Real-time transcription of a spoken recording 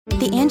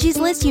The Angie's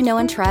List you know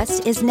and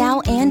trust is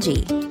now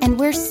Angie, and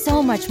we're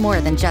so much more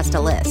than just a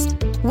list.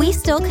 We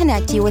still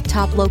connect you with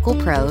top local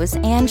pros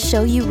and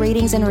show you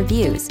ratings and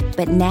reviews,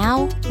 but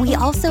now we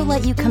also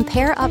let you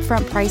compare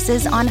upfront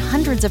prices on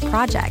hundreds of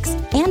projects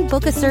and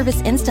book a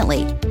service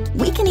instantly.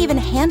 We can even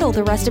handle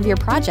the rest of your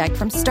project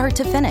from start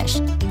to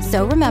finish.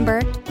 So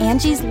remember,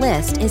 Angie's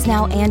List is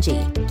now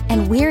Angie,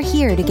 and we're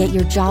here to get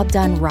your job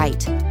done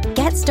right.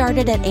 Get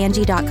started at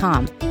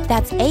Angie.com.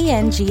 That's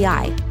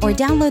ANGI, or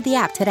download the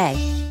app today.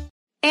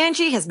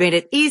 Angie has made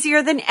it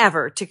easier than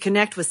ever to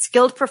connect with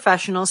skilled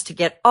professionals to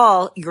get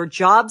all your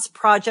jobs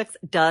projects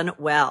done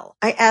well.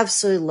 I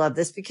absolutely love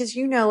this because,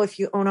 if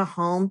you own a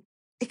home,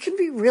 it can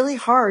be really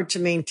hard to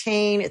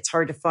maintain. It's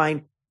hard to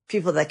find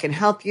people that can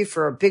help you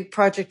for a big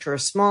project or a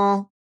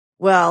small.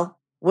 Well,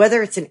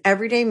 whether it's in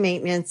everyday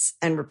maintenance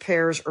and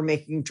repairs or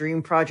making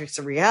dream projects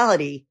a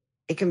reality,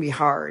 it can be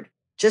hard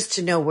just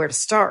to know where to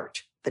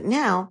start. But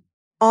now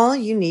all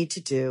you need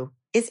to do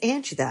is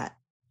Angie that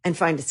and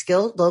find a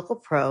skilled local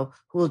pro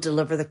who will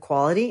deliver the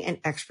quality and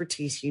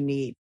expertise you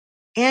need.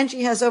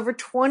 Angie has over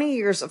 20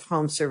 years of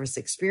home service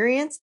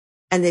experience,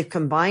 and they've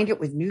combined it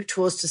with new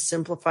tools to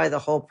simplify the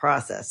whole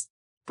process.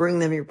 Bring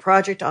them your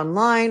project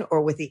online or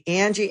with the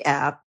Angie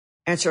app,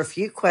 answer a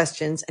few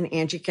questions, and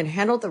Angie can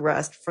handle the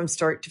rest from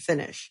start to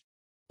finish.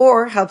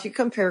 Or help you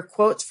compare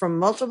quotes from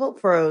multiple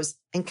pros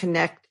and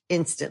connect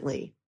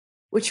instantly,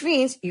 which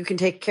means you can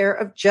take care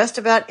of just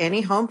about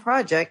any home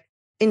project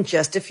in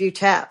just a few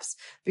taps.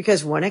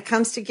 Because when it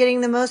comes to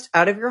getting the most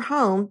out of your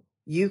home,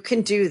 you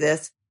can do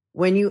this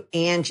when you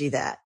Angie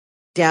that.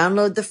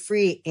 Download the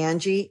free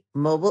Angie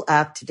mobile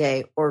app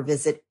today or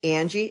visit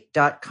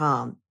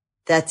Angie.com.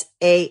 That's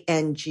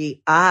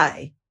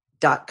ANGI.com.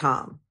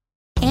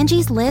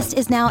 Angie's List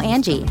is now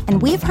Angie,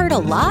 and we've heard a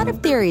lot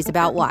of theories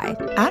about why.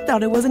 I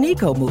thought it was an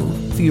eco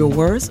move. Fewer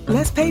words,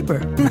 less paper.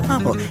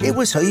 No, it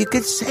was so you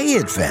could say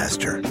it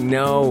faster.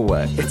 No,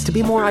 it's to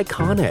be more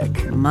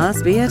iconic.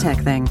 Must be a tech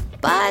thing.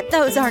 But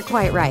those aren't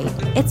quite right.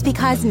 It's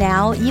because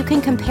now you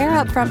can compare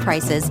upfront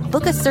prices,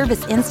 book a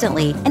service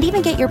instantly, and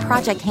even get your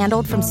project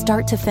handled from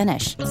start to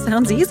finish.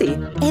 Sounds easy.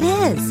 It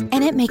is,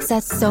 and it makes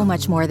us so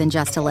much more than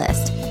just a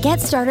list. Get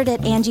started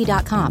at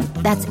Angie.com.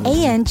 That's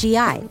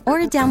ANGI, or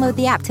download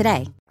the app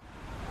today.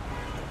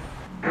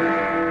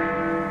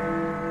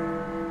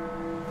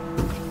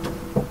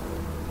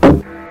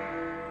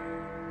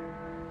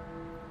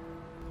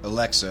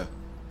 Alexa,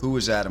 who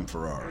is Adam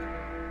Ferrara?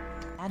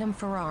 Adam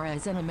Ferrara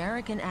is an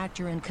American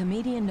actor and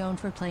comedian known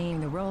for playing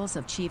the roles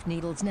of Chief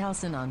Needles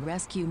Nelson on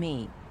Rescue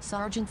Me,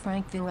 Sergeant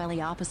Frank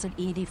Fiorelli opposite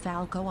Edie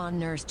Falco on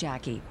Nurse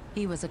Jackie.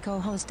 He was a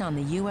co-host on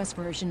the U.S.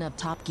 version of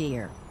Top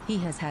Gear. He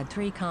has had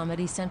 3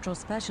 Comedy Central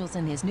specials,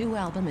 and his new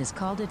album is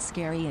called It's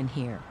Scary in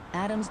Here.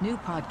 Adam's new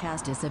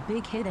podcast is a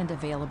big hit and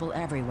available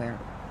everywhere.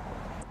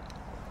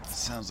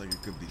 Sounds like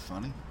it could be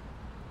funny.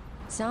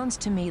 Sounds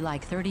to me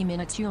like 30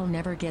 minutes you'll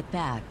never get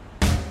back.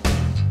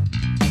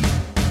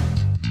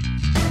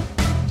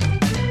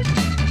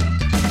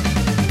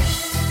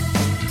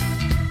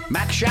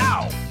 Mac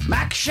Shao!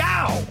 Mac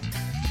Shao!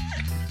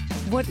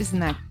 What is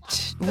that?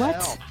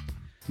 What?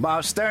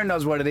 Bob Stern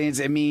knows what it is.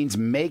 It means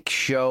make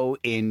show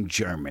in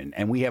German.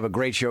 And we have a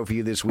great show for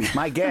you this week.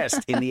 My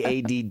guest in the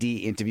ADD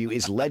interview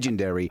is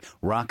legendary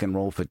rock and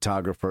roll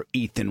photographer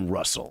Ethan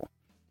Russell.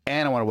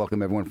 And I want to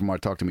welcome everyone from our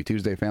Talk to Me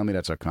Tuesday family.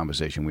 That's our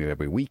conversation we have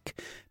every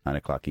week, 9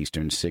 o'clock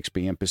Eastern, 6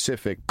 p.m.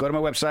 Pacific. Go to my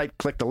website,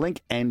 click the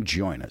link, and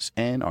join us.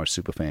 And our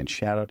superfan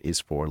shout-out is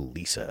for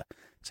Lisa.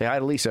 Say hi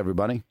to Lisa,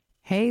 everybody.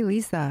 Hey,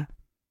 Lisa.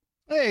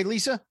 Hey,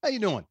 Lisa. How you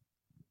doing?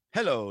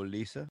 Hello,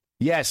 Lisa.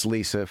 Yes,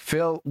 Lisa.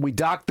 Phil, we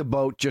docked the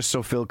boat just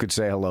so Phil could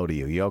say hello to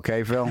you. You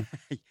okay, Phil?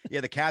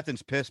 Yeah, the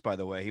captain's pissed, by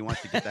the way. He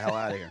wants to get the hell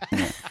out of here.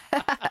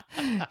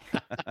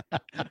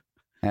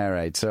 All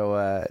right.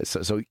 So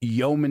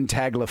Yeoman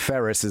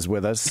Tagliaferris is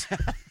with us.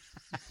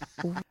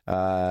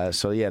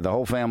 The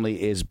whole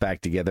family is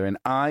back together, and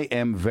I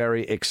am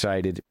very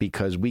excited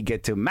because we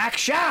get to Mac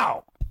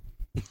Shao.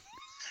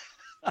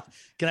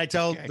 Can I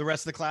tell the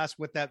rest of the class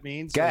what that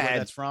means? Go ahead. Where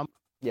that's from?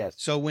 Yes.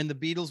 So when the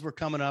Beatles were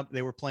coming up,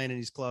 they were playing in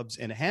these clubs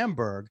in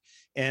Hamburg,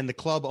 and the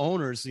club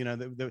owners, they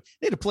had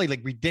to play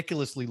like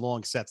ridiculously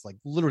long sets, like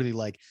literally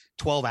like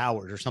 12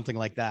 hours or something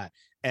like that.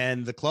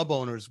 And the club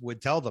owners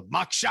would tell them,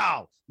 "Mach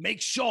Schau, make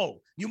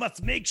show. You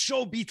must make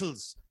show,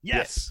 Beatles."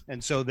 Yes.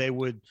 And so they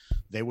would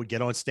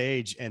get on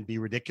stage and be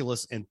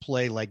ridiculous and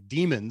play like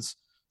demons,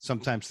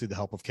 sometimes through the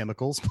help of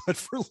chemicals, but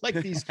for like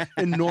these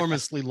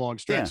enormously long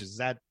stretches. Is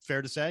that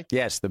fair to say?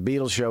 Yes. The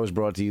Beatles show is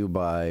brought to you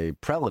by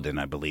Preludin,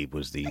 I believe,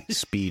 was the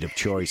speed of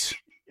choice.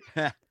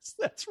 Yes,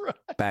 that's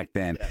right. Back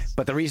then. Yes.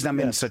 But the reason I'm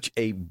in such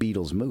a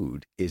Beatles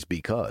mood is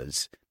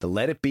because the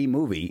Let It Be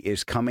movie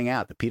is coming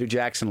out. The Peter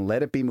Jackson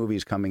Let It Be movie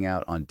is coming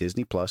out on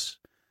Disney Plus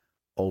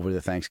over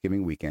the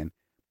Thanksgiving weekend.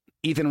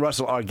 Ethan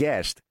Russell, our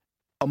guest,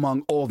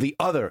 among all the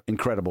other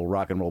incredible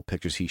rock and roll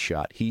pictures he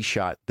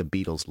shot the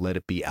Beatles' Let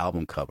It Be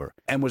album cover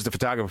and was the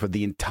photographer for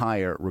the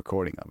entire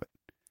recording of it.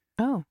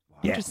 Oh,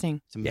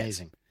 interesting. It's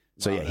amazing.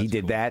 Yes. So, he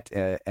did that,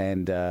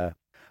 and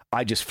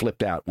I just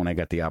flipped out when I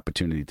got the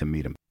opportunity to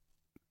meet him.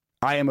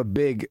 I am a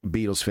big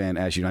Beatles fan,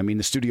 as you know. I mean,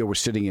 the studio we're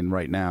sitting in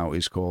right now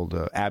is called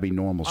Abbey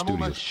Normal Studios.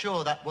 I'm almost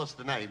sure that was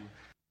the name.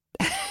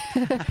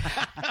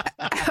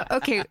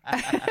 Okay.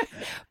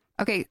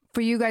 Okay,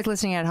 for you guys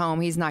listening at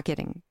home, he's not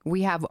kidding.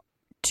 We have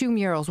 2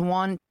 murals,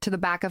 one to the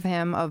back of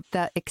him of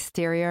the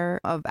exterior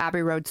of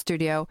Abbey Road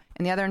Studio,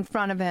 and the other in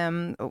front of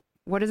him.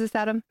 What is this,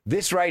 Adam?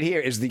 This right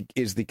here is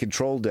the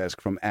control desk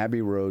from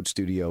Abbey Road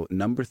Studio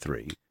number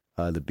 3.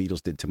 The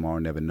Beatles did Tomorrow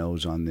Never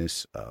Knows on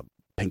this.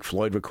 Pink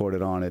Floyd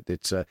recorded on it.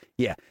 It's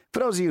yeah. For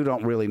those of you who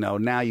don't really know,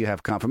 now you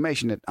have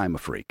confirmation that I'm a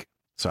freak.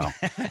 So,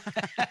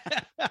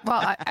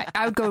 Well,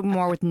 I would go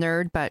more with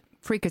nerd, but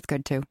freak is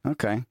good too.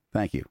 okay,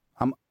 thank you.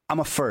 I'm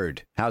a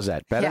furred. How's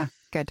that? Better? Yeah,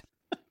 good.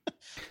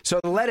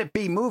 So the Let It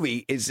Be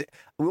movie is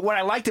what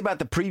I liked about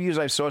the previews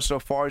I saw so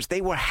far is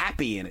they were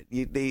happy in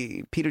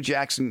it. Peter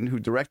Jackson, who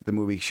directed the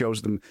movie,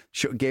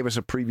 gave us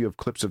a preview of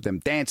clips of them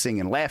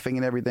dancing and laughing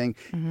and everything.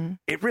 Mm-hmm.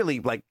 It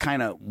really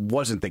kind of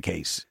wasn't the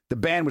case. The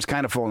band was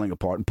kind of falling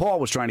apart, and Paul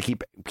was trying to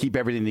keep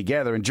everything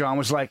together, and John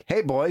was like,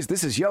 "Hey boys,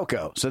 this is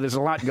Yoko." So there's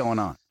a lot going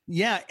on.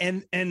 Yeah,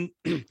 and in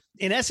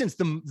essence,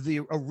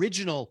 the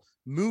original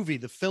movie,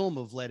 the film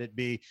of Let It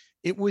Be,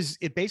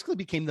 it basically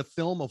became the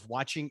film of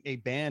watching a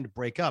band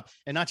break up,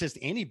 and not just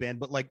any band,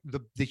 but like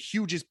the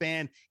hugest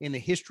band in the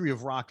history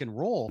of rock and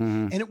roll.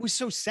 Mm-hmm. And it was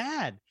so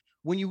sad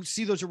when you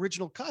see those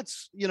original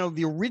cuts,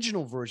 the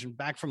original version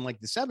back from like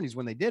the 70s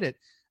when they did it,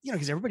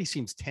 because everybody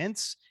seems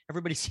tense,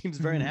 everybody seems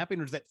very unhappy.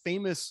 And there's that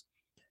famous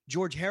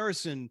George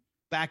Harrison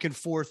back and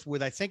forth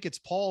with, I think it's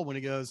Paul, when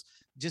he goes,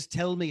 "Just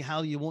tell me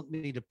how you want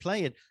me to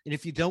play it. And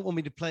if you don't want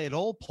me to play at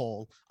all,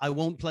 Paul, I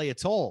won't play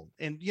at all."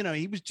 And,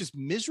 he was just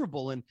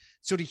miserable. And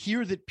so to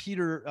hear that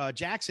Peter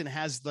Jackson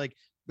has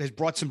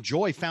brought some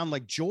joy, found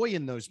like joy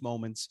in those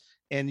moments,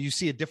 and you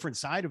see a different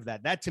side of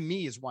that to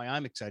me is why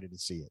I'm excited to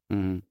see it.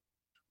 Mm-hmm.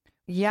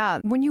 Yeah.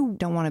 When you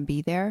don't want to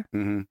be there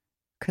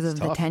because of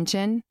the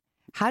tension,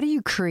 how do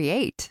you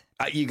create?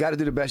 You got to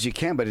do the best you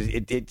can, but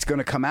it's going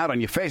to come out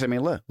on your face. I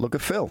mean, look at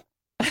Phil.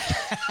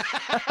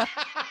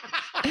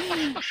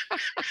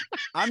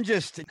 I'm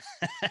just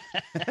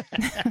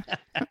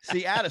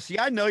Adam.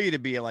 I know you to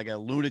be like a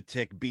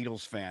lunatic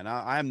Beatles fan.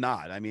 I'm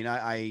not. I mean,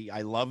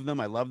 I love them.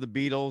 I love the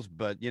Beatles,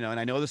 but and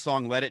I know the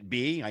song "Let It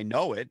Be." I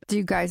know it. Do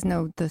you guys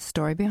know the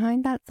story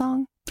behind that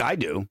song? I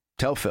do.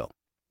 Tell Phil.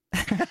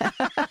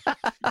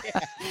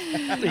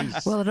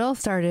 Well, it all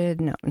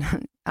started.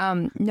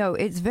 No,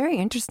 it's very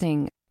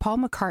interesting. Paul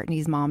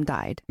McCartney's mom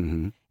died,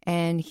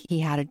 and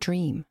he had a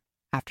dream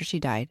after she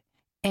died.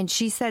 And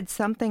she said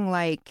something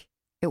like,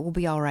 "It will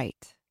be all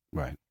right."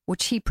 Right.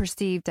 Which he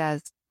perceived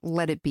as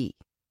 "let it be."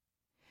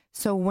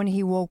 So when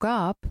he woke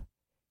up,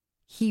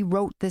 he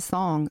wrote this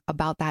song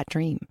about that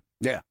dream.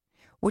 Yeah.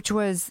 Which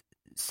was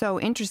so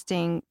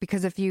interesting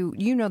because if you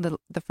know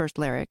the first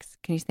lyrics,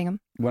 can you sing them?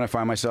 "When I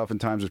find myself in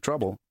times of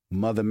trouble,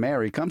 Mother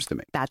Mary comes to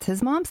me." That's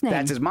his mom's name.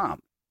 That's his mom.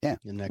 Yeah.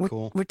 Isn't that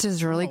cool? Which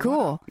is really cool.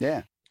 Wow.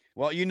 Yeah.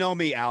 Well, you know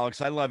me,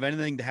 Alex. I love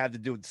anything to have to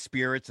do with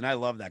spirits, and I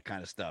love that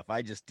kind of stuff.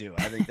 I just do.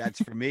 I think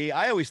that's for me.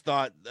 I always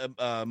thought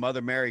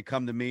Mother Mary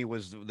come to me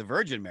was the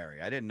Virgin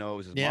Mary. I didn't know it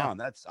was his mom.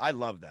 I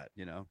love that.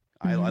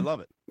 I love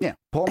it. Yeah.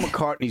 Paul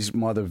McCartney's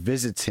mother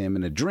visits him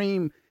in a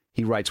dream.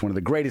 He writes one of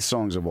the greatest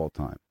songs of all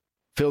time.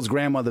 Phil's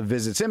grandmother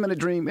visits him in a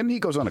dream, and he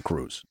goes on a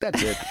cruise.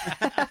 That's it.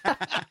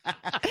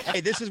 Hey,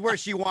 this is where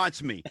she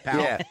wants me, pal.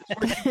 Yeah. This is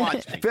where she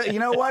wants me. Phil, you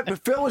know what?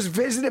 But Phil was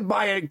visited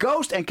by a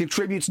ghost and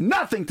contributes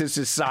nothing to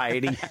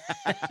society.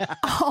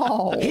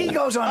 Oh. He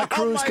goes on a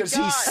cruise because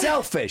he's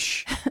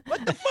selfish.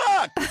 What the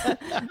fuck?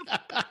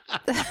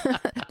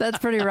 That's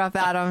pretty rough,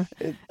 Adam.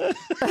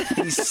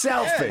 He's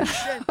selfish.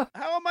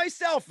 How am I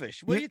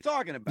selfish? What are you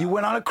talking about? You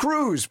went on a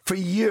cruise for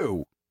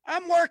you.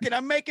 I'm working.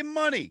 I'm making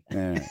money.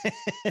 Yeah.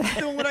 I'm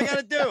doing what I got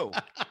to do.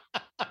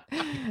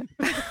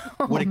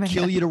 Would it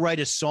kill you to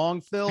write a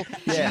song, Phil?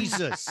 Yeah.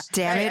 Jesus.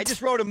 Damn it. I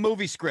just wrote a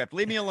movie script.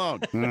 Leave me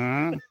alone.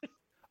 Mm-hmm.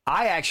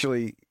 I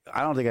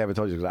don't think I ever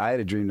told you, because I had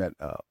a dream that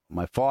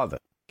my father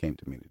came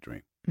to me in a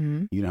dream.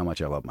 Mm-hmm. You know how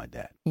much I love my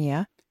dad.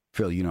 Yeah.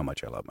 Phil, you know how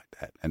much I love my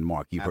dad. And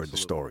Mark, you've heard the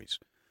stories.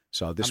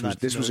 So this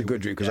was a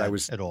good dream because I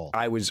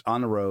was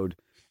on the road.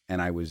 And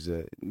I was,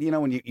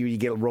 when you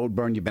get road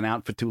burn, you've been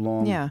out for too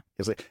long. Yeah.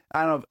 It's like,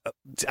 I don't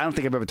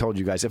think I've ever told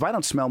you guys, if I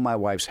don't smell my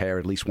wife's hair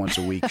at least once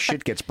a week,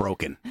 shit gets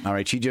broken. All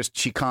right. She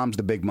calms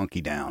the big monkey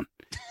down.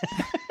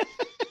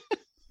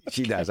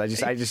 She does. I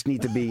just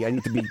need to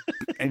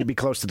be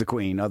close to the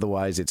queen.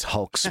 Otherwise it's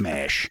Hulk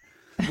smash.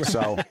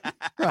 So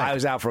I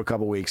was out for a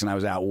couple of weeks and I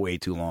was out way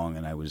too long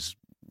and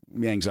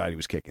the anxiety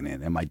was kicking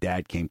in, and my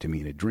dad came to me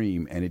in a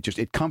dream, and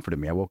it comforted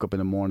me. I woke up in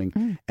the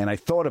morning and I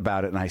thought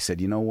about it, and I said,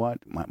 you know what?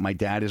 My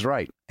dad is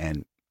right.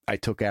 And I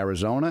took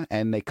Arizona,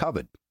 and they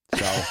covered.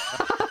 So,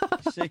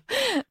 see?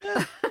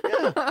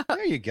 Yeah,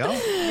 there you go.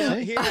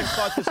 He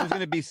thought this was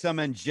going to be some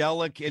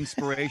angelic,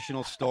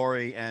 inspirational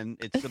story, and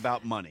it's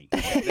about money.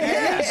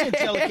 Yes,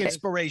 angelic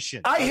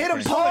inspiration. I hit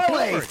a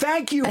parlay.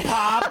 Thank you,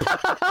 Pop.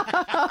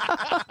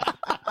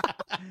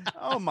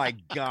 Oh my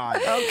God.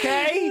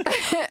 Okay.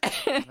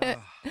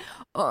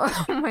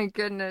 Oh my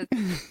goodness.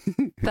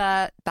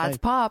 That's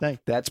Pop.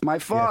 That's my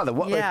father.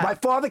 Yeah. If my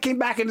father came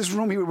back in this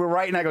room, he would be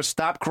right, and I go,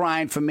 stop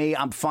crying for me.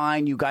 I'm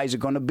fine. You guys are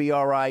going to be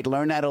all right.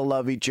 Learn how to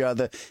love each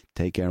other.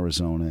 Take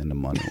Arizona in the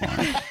money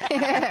line.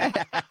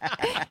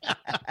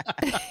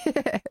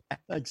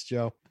 Thanks,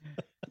 Joe.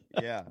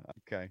 Yeah.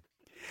 Okay.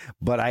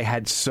 But I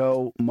had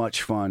so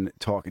much fun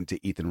talking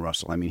to Ethan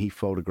Russell. I mean,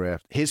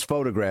 his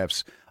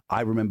photographs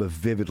I remember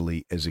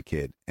vividly as a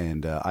kid,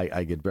 and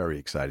I get very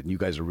excited. You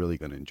guys are really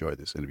going to enjoy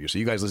this interview. So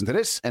you guys listen to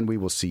this, and we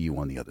will see you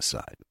on the other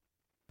side.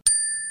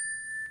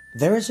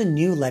 There is a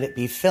new Let It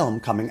Be film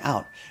coming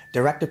out.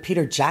 Director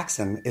Peter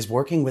Jackson is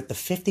working with the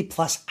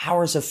 50-plus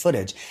hours of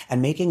footage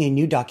and making a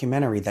new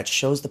documentary that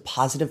shows the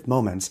positive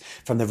moments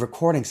from the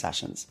recording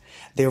sessions.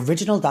 The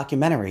original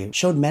documentary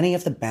showed many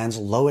of the band's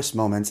lowest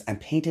moments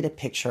and painted a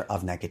picture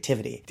of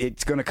negativity.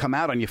 It's going to come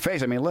out on your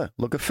face. I mean,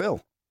 look at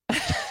Phil.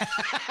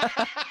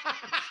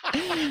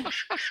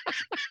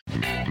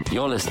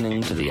 You're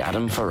listening to the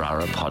Adam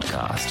Ferrara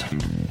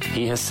podcast.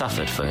 He has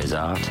suffered for his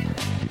art,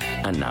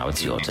 and now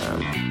it's your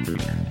turn.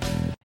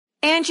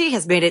 Angie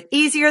has made it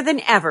easier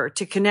than ever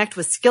to connect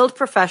with skilled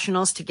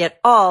professionals to get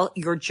all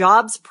your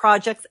jobs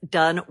projects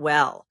done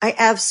well. I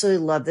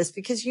absolutely love this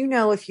because,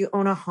 if you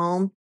own a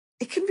home,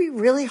 it can be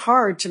really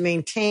hard to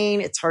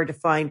maintain. It's hard to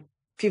find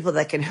people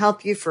that can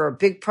help you for a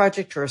big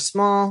project or a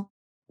small.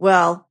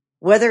 Well,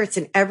 whether it's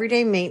in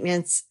everyday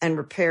maintenance and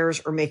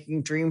repairs or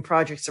making dream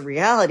projects a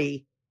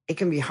reality, it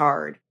can be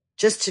hard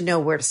just to know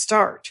where to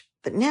start.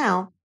 But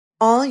now,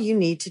 all you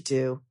need to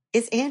do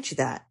is Angie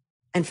that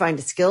and find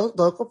a skilled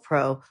local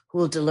pro who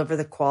will deliver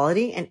the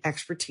quality and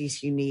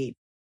expertise you need.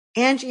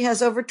 Angie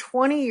has over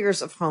 20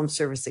 years of home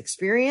service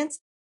experience,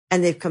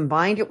 and they've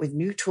combined it with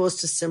new tools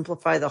to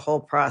simplify the whole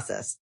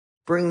process.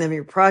 Bring them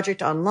your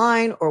project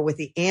online or with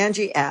the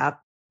Angie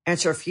app.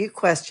 Answer a few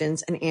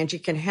questions, and Angie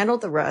can handle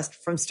the rest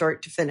from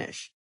start to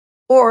finish.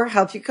 Or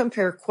help you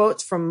compare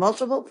quotes from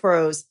multiple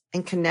pros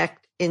and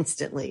connect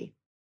instantly.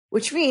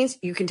 Which means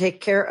you can take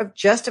care of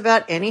just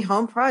about any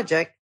home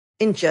project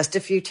in just a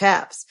few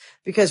taps.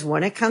 Because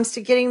when it comes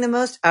to getting the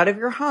most out of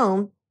your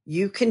home,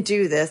 you can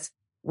do this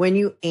when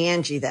you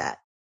Angie that.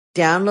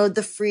 Download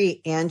the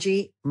free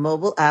Angie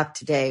mobile app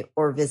today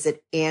or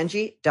visit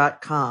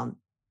Angie.com.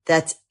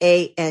 That's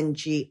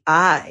ANGI.com.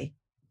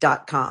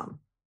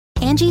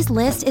 Angie's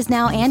List is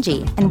now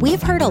Angie, and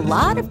we've heard a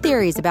lot of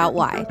theories about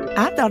why.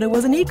 I thought it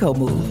was an eco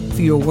move.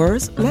 Fewer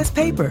words, less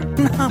paper.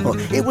 No,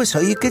 it was so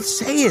you could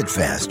say it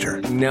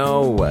faster.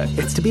 No,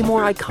 it's to be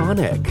more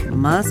iconic.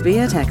 Must be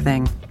a tech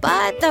thing.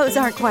 But those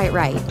aren't quite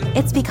right.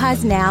 It's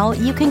because now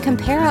you can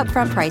compare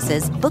upfront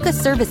prices, book a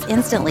service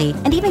instantly,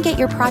 and even get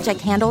your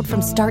project handled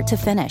from start to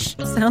finish.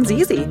 Sounds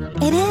easy.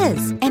 It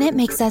is, and it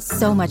makes us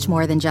so much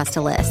more than just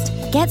a list.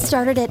 Get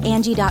started at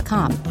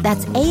Angie.com.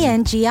 That's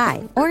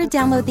ANGI, or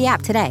download the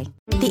app today.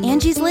 The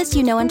Angie's List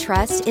you know and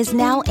trust is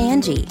now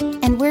Angie,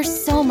 and we're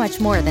so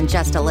much more than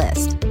just a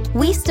list.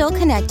 We still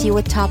connect you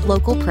with top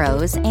local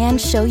pros and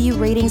show you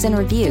ratings and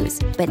reviews,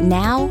 but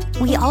now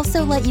we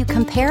also let you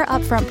compare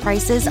upfront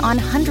prices on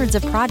hundreds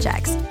of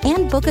projects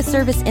and book a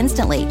service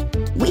instantly.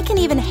 We can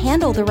even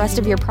handle the rest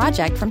of your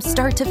project from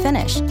start to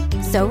finish.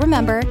 So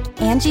remember,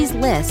 Angie's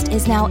List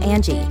is now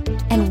Angie,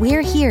 and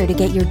we're here to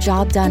get your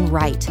job done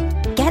right.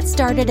 Get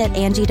started at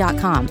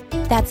Angie.com.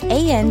 That's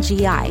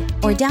ANGI,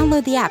 or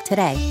download the app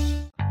today.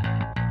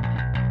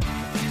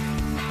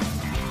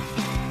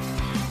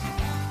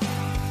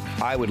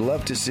 I would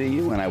love to see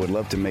you, and I would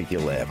love to make you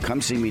laugh.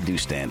 Come see me do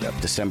stand-up.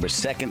 December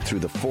 2nd through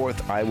the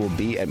 4th, I will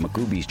be at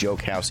McGooby's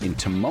Joke House in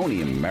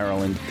Timonium,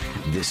 Maryland.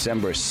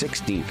 December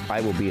 16th,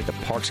 I will be at the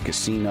Parks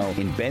Casino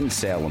in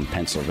Bensalem,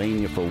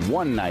 Pennsylvania for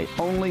one night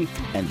only.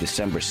 And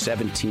December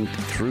 17th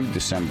through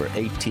December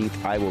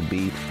 18th, I will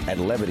be at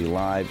Levity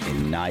Live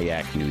in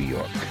Nyack, New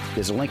York.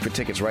 There's a link for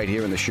tickets right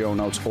here in the show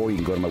notes, or you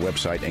can go to my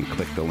website and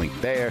click the link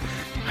there.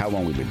 How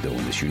long we've been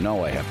doing this,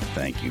 I have to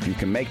thank you. If you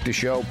can make the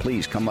show,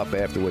 please come up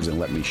afterwards and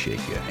let me shake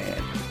your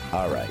hand.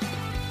 All right,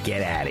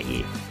 get out of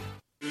here.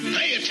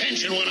 Pay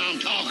attention when I'm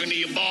talking to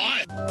you,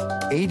 boy.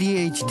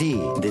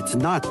 ADHD, it's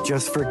not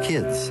just for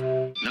kids.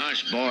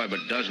 Nice boy, but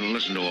doesn't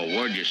listen to a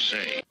word you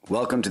say.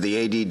 Welcome to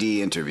the ADD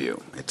interview.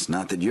 It's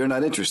not that you're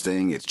not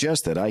interesting, it's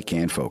just that I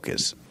can't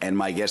focus. And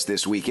my guest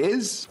this week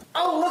is...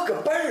 Oh, look,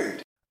 a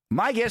bird!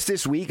 My guest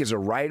this week is a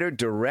writer,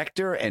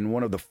 director, and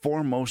one of the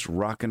foremost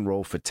rock and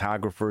roll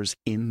photographers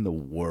in the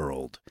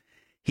world.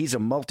 He's a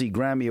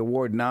multi-Grammy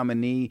Award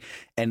nominee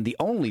and the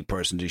only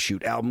person to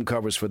shoot album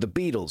covers for the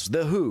Beatles,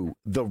 The Who,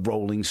 The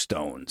Rolling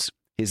Stones.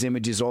 His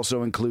images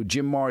also include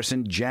Jim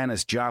Morrison,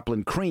 Janis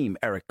Joplin, Cream,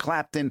 Eric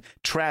Clapton,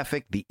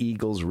 Traffic, The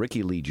Eagles,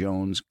 Ricky Lee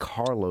Jones,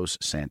 Carlos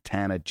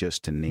Santana,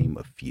 just to name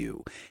a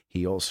few.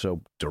 He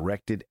also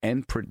directed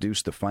and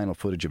produced the final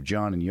footage of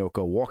John and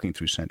Yoko walking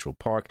through Central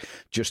Park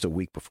just a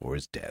week before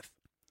his death.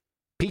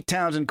 Pete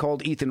Townsend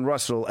called Ethan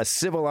Russell a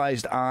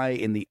civilized eye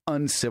in the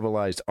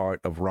uncivilized art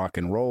of rock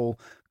and roll.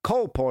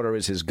 Cole Porter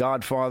is his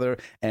godfather,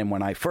 and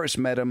when I first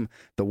met him,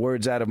 the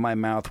words out of my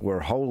mouth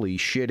were, "Holy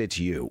shit, it's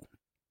you."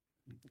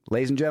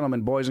 Ladies and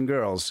gentlemen, boys and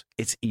girls,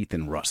 it's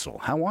Ethan Russell.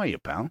 How are you,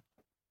 pal?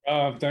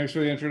 Thanks for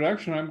the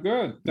introduction. I'm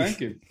good. Thank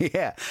you.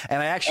 Yeah,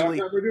 and I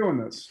actually we're doing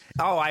this.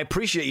 Oh, I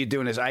appreciate you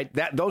doing this.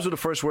 Those are the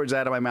first words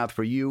out of my mouth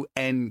for you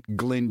and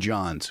Glyn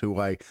Johns, who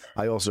I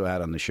also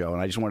had on the show,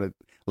 and I just want to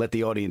let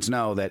the audience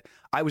know that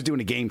I was doing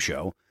a game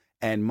show,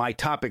 and my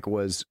topic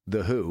was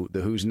The Who,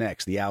 The Who's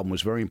Next. The album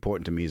was very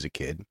important to me as a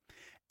kid,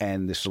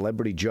 and the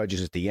celebrity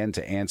judges at the end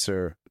to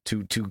answer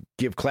to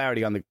give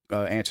clarity on the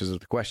answers of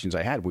the questions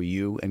I had were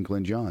you and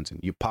Glyn Johns, and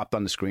you popped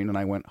on the screen, and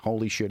I went,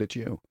 "Holy shit, it's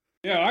you!"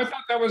 Yeah, I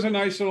thought that was a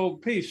nice little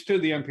piece to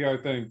the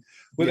NPR thing.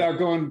 Without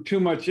going too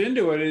much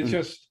into it, it's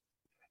just,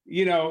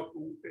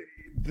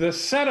 the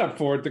setup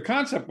for it, the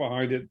concept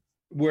behind it,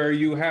 where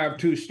you have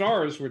two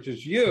stars, which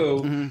is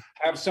you,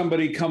 have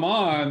somebody come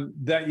on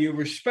that you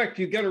respect.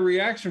 You get a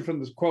reaction from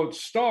this quote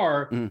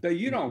star that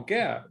you don't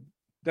get.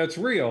 That's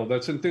real.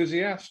 That's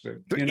enthusiastic.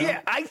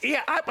 Yeah,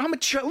 I'm a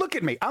look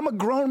at me. I'm a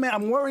grown man.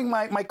 I'm wearing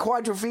my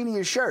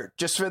Quadrophenia shirt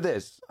just for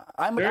this.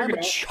 I'm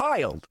a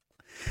child.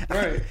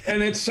 Right,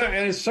 and it's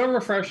so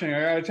refreshing.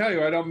 I gotta tell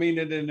you, I don't mean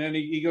it in any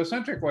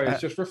egocentric way.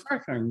 It's just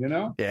refreshing,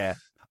 Yeah.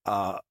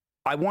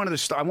 I want to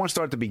start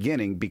at the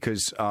beginning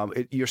because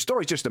your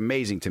story is just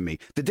amazing to me.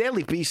 The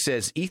Daily Beast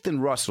says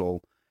Ethan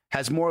Russell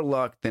has more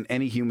luck than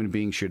any human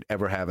being should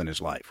ever have in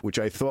his life, which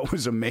I thought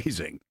was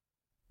amazing.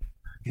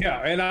 Yeah,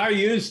 and I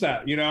used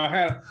that.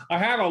 I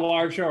had a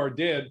live show, or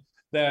did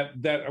that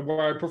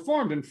where I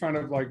performed in front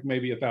of like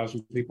maybe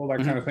 1,000 people,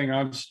 that kind of thing,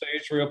 on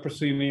stage, real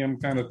proscenium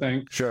kind of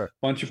thing. Sure.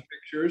 Bunch of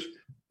pictures.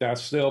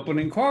 That's the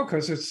opening quote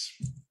because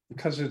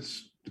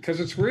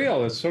it's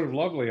real. It's sort of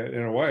lovely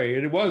in a way.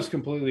 It was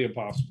completely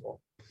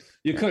impossible.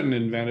 You couldn't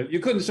invent it. You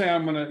couldn't say,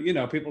 I'm going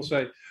to, people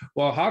say,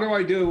 well, how do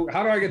I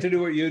get to do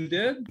what you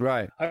did?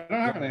 Right. I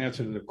don't have an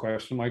answer to the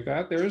question like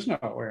that. There is no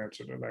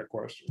answer to that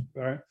question.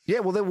 Right. Yeah.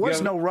 Well, there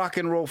was no rock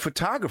and roll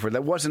photographer.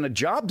 That wasn't a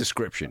job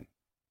description.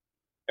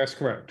 That's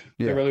correct.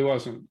 Yeah. There really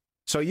wasn't.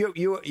 So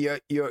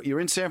you're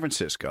in San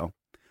Francisco.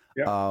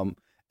 Yeah.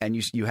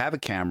 And you have a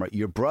camera.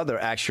 Your brother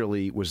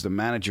actually was the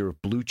manager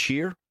of Blue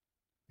Cheer.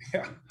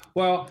 Yeah.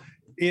 Well,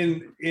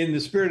 in the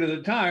spirit of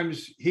the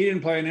times, he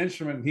didn't play an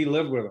instrument. He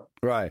lived with them.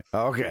 Right.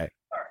 Okay.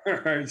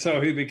 Right.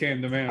 So he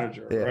became the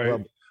manager. Yeah,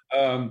 right.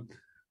 Well,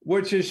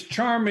 which is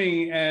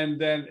charming,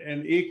 and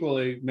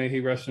equally, may he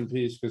rest in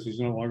peace because he's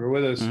no longer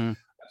with us.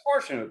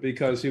 Unfortunate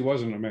because he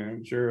wasn't a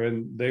manager,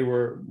 and they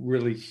were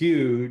really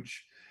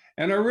huge,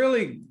 and I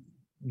really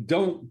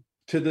don't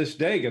to this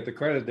day get the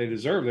credit they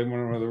deserve. They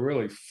were one of the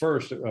really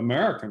first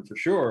American, for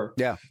sure.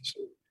 Yeah.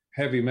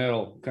 Heavy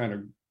metal kind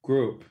of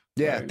group.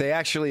 Yeah, right? they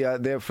actually,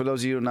 for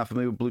those of you who are not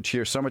familiar with Blue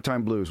Cheer,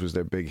 Summertime Blues was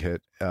their big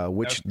hit,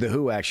 which The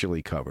Who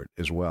actually covered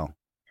as well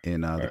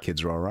in The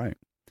Kids Are All Right.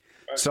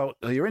 So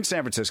you're in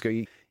San Francisco.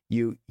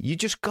 You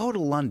just go to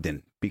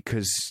London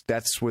because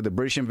that's where the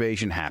British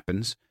invasion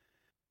happens.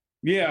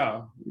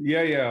 Yeah.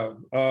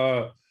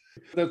 The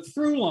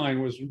through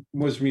line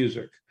was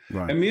music.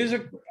 Right. And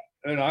music,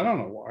 and I don't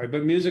know why,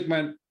 but music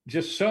meant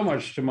just so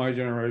much to my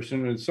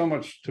generation and so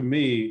much to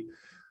me.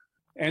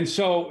 And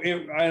so,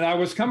 and I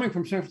was coming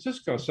from San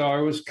Francisco, so I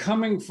was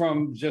coming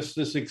from just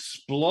this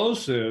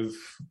explosive,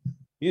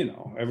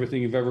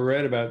 everything you've ever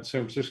read about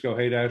San Francisco,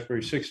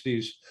 Haight-Ashbury,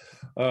 60s,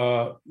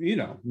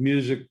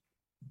 music,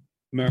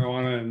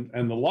 marijuana,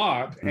 and the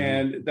lot.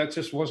 And that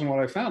just wasn't what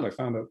I found. I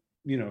found a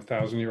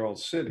 1,000-year-old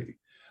city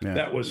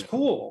that was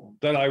cool,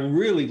 that I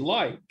really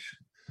liked,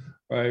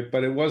 right?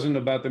 But it wasn't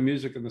about the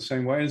music in the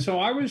same way. And so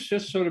I was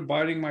just sort of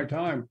biding my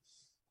time,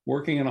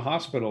 working in a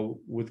hospital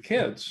with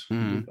kids,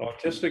 with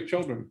autistic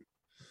children,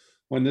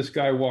 when this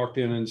guy walked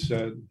in and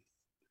said,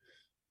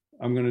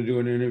 I'm going to do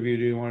an interview.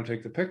 Do you want to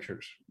take the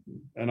pictures?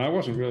 And I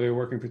wasn't really a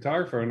working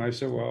photographer. And I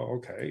said, well,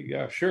 okay,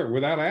 yeah, sure,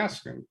 without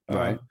asking.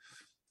 Right.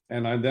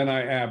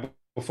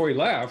 Before he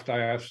left, I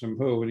asked him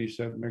who, and he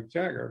said, Mick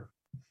Jagger.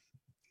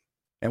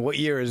 And what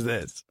year is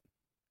this?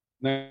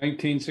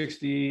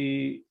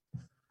 1968.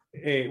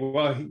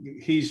 Well,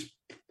 he's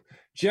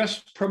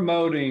just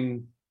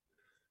promoting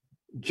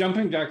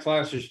Jumping Jack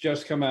Flash has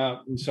just come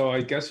out, and so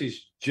I guess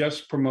he's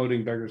just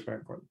promoting Beggars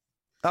Banquet.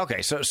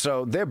 Okay,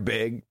 so they're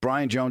big.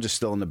 Brian Jones is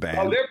still in the band.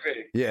 Oh, they're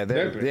big. Yeah,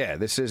 they're big. Yeah,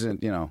 this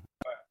isn't, No,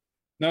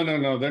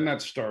 they're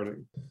not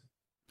starting.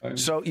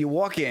 So you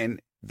walk in,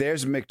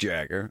 there's Mick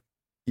Jagger.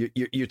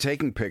 You're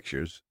taking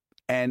pictures,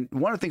 and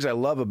one of the things I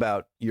love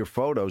about your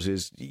photos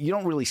is you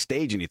don't really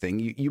stage anything.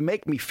 You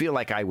make me feel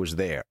like I was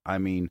there. I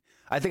mean,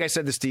 I think I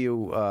said this to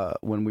you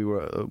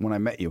when I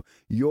met you.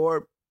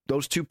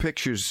 Those two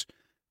pictures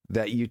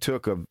that you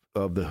took of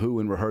The Who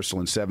in rehearsal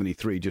in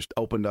 '73 just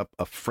opened up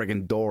a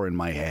friggin' door in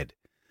my head.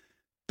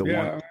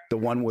 The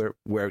one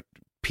where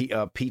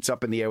Pete's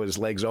up in the air with his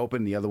legs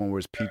open, the other one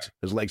where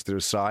his legs to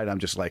his side. I'm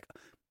just like,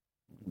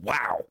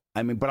 wow.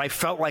 I mean, but I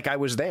felt like I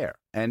was there,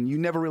 and you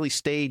never really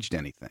staged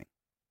anything.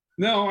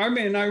 No, I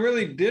mean, I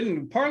really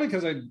didn't. Partly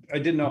because I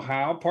didn't know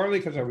how. Partly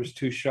because I was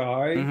too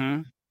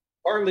shy.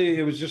 Partly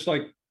it was just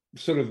like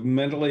sort of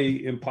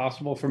mentally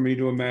impossible for me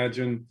to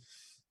imagine.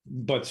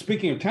 But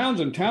speaking of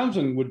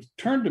Townsend would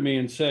turn to me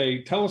and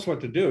say, tell us what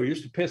to do. It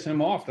used to piss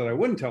him off that I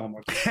wouldn't tell him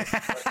what to do.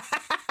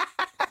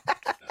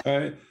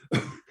 Right?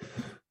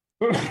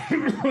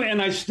 And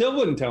I still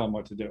wouldn't tell him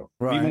what to do,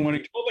 even when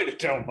he told me to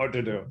tell him what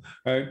to do.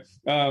 Right?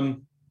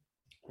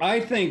 I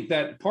think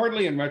that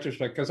partly in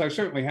retrospect, because I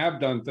certainly have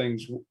done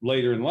things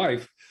later in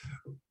life,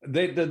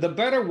 the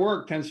better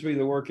work tends to be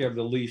the work you have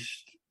the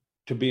least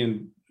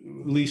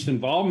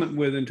involvement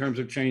with in terms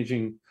of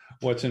changing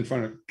what's in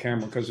front of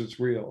camera, because it's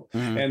real.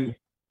 And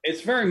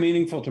it's very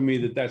meaningful to me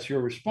that that's your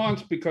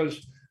response,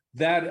 because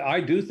that I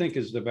do think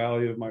is the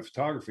value of my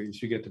photography,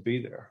 is you get to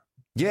be there.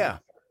 Yeah.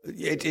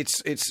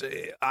 It's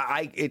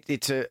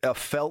a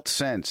felt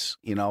sense,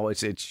 you know.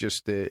 It's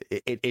just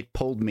it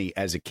pulled me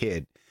as a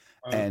kid,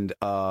 and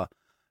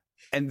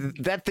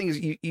that thing is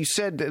you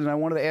said, and I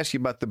wanted to ask you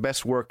about the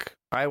best work.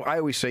 I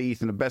always say,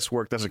 Ethan, the best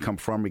work doesn't come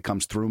from me,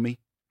 comes through me.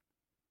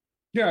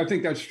 Yeah, I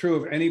think that's true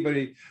of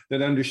anybody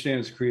that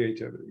understands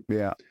creativity.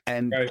 Yeah,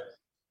 and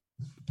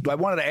I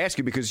wanted to ask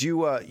you, because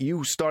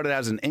you started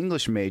as an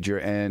English major,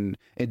 and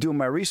in doing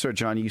my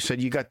research on you, you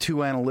said you got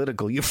too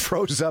analytical. You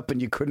froze up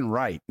and you couldn't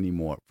write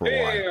anymore for a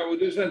while. Yeah.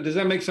 Well, does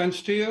that make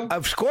sense to you?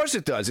 Of course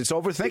it does. It's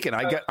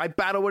overthinking. I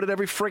battle with it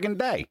every friggin'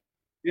 day.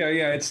 Yeah.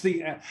 It's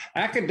the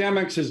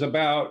academics is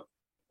about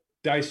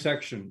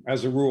dissection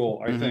as a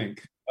rule, I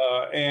think,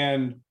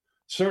 and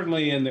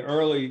certainly in the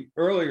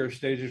earlier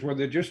stages where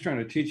they're just trying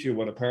to teach you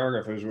what a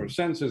paragraph is, what a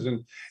sentence is.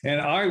 And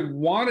I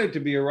wanted to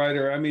be a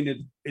writer. I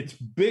mean, it's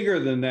bigger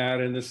than that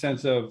in the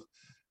sense of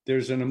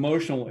there's an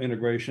emotional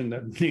integration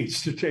that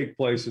needs to take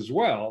place as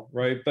well,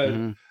 right? But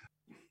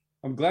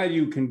I'm glad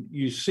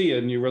you see it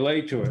and you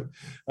relate to it.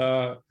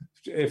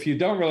 If you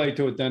don't relate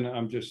to it, then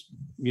I'm just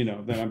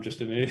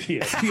an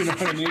idiot. You know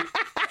what I mean?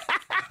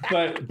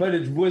 But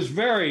it was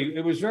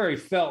very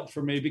felt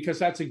for me, because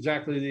that's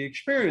exactly the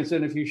experience.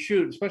 And if you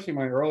shoot, especially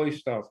my early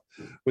stuff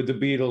with the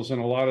Beatles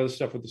and a lot of the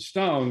stuff with the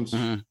Stones,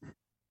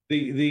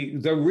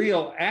 the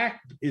real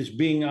act is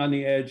being on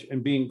the edge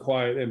and being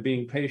quiet and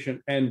being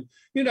patient. And,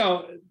 you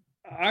know,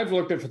 I've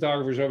looked at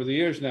photographers over the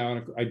years now,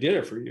 and I did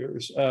it for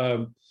years.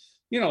 A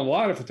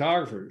lot of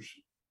photographers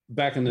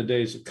back in the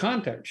days of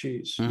contact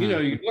sheets, you know,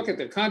 you look at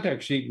the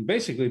contact sheet and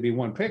basically be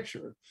one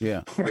picture,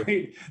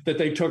 right, that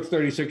they took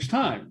 36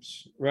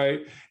 times,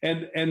 right?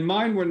 And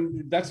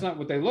mine that's not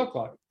what they look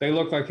like. They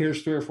look like,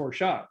 here's 3 or 4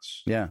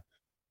 shots. Yeah.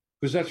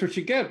 Because that's what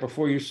you get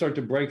before you start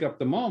to break up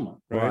the moment,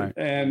 right?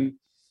 And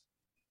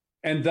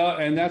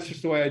that's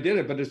just the way I did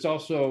it. But it's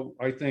also,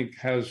 I think,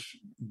 that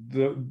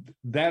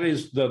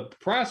is the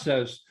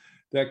process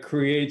that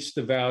creates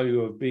the value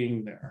of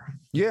being there.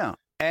 Yeah.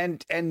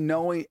 And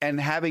knowing and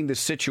having the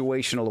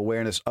situational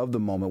awareness of the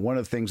moment. One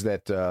of the things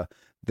that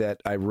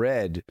I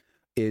read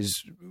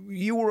is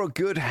you were a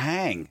good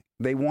hang.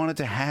 They wanted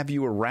to have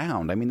you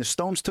around. I mean, the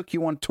Stones took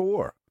you on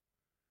tour.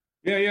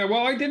 Yeah.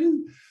 Well, I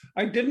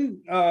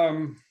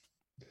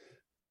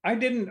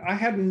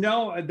had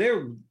no.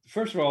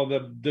 First of all,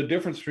 the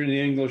difference between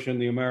the English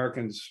and the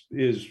Americans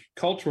is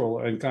cultural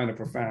and kind of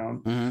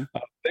profound.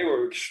 They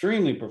were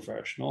extremely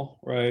professional,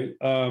 right?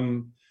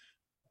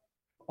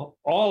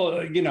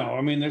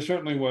 There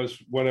certainly was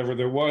whatever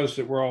there was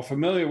that we're all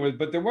familiar with,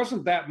 but there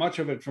wasn't that much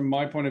of it from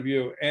my point of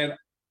view. And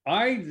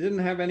I didn't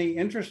have any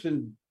interest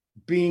in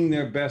being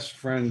their best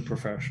friend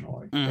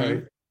professionally,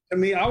 right? I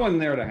mean, I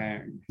wasn't there to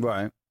hang.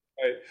 Right.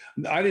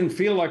 I didn't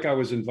feel like I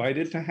was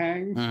invited to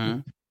hang,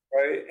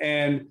 right?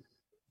 And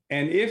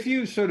if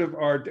you sort of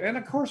are, and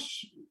of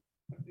course,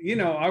 you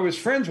know, I was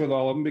friends with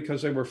all of them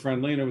because they were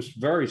friendly, and it was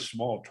very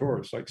small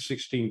tours, like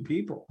 16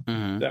 people.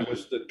 That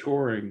was the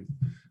touring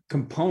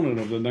component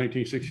of the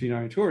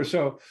 1969 tour.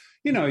 So,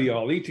 you know, you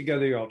all eat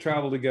together, you all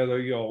travel together,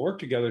 you all work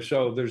together.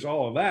 So there's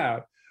all of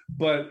that.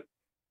 But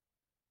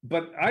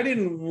I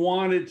didn't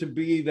want it to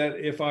be that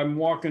if I'm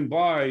walking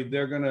by,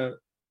 they're going to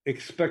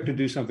expect to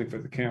do something for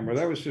the camera.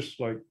 That was just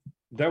like,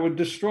 that would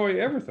destroy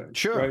everything.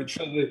 Sure. Right.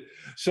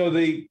 So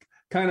the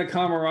kind of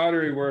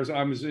camaraderie, whereas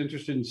I'm as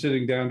interested in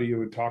sitting down to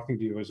you and talking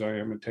to you as I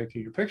am in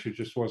taking your picture,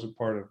 just wasn't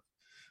part of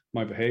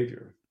my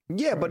behavior.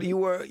 Yeah, but I'm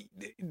gonna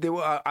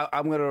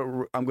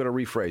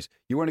rephrase.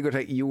 You weren't a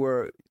good. You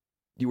were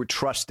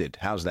trusted.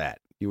 How's that?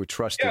 You were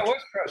trusted. Yeah, I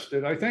was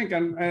trusted, I think,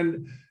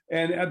 and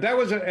that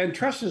was and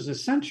trust is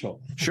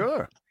essential.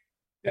 Sure.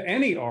 To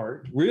any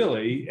art,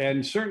 really,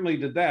 and certainly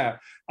to that.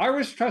 I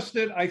was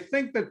trusted. I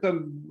think that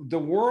the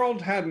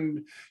world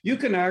hadn't. You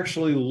can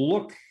actually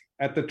look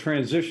at the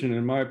transition,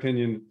 in my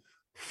opinion,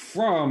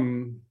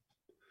 from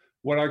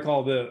what I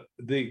call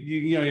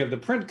you have the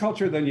print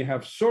culture, then you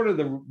have sort of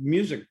the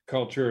music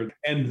culture,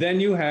 and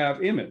then you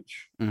have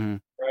image,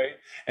 right?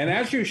 And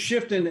as you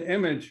shift into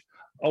image,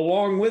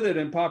 along with it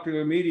in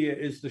popular media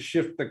is the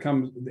shift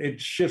it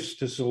shifts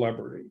to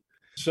celebrity.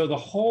 So the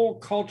whole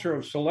culture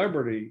of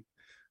celebrity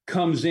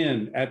comes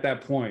in at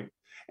that point.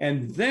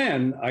 And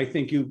then I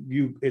think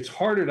it's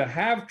harder to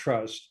have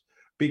trust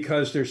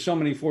because there's so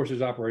many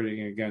forces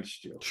operating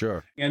against you.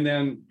 Sure. And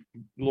then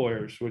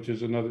lawyers, which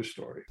is another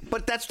story.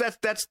 But that's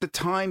the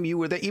time you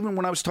were there. Even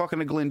when I was talking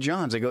to Glenn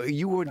Johns, I go,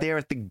 you were there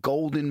at the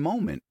golden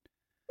moment.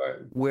 Right.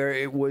 Where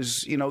it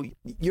was, you know,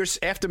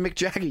 after Mick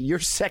Jagger, your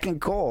second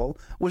call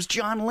was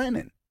John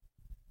Lennon.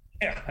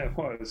 Yeah, it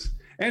was.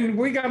 And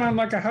we got on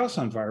like a house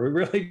on fire. We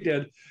really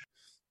did.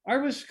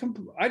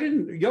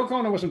 Yoko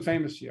Ono wasn't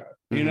famous yet.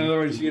 In other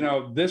words,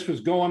 this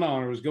was going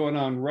on. It was going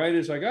on right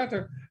as I got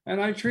there.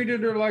 And I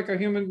treated her like a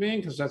human being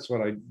because that's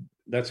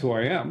who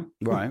I am.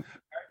 Right.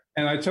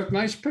 And I took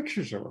nice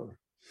pictures of her,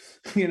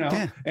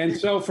 And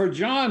so for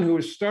John, who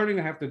was starting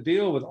to have to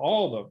deal with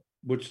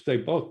which they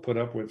both put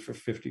up with for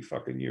 50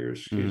 fucking years,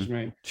 excuse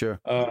me.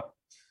 Sure.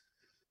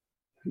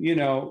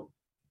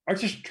 I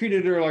just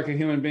treated her like a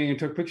human being and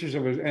took pictures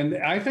of her. And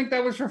I think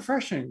that was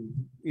refreshing,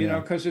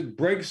 because it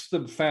breaks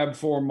the Fab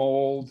Four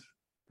mold.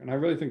 And I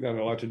really think that had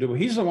a lot to do with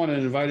it. He's the one that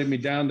invited me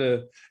down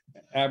to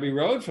Abbey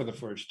Road for the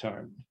first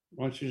time.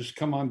 Why don't you just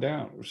come on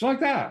down? It was like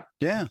that.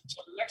 Yeah.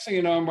 So the next thing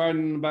you know, I'm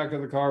riding in the back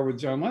of the car with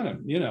John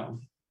Lennon,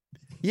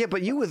 Yeah,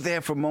 but you were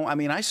there for I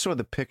mean, I saw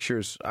the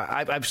pictures.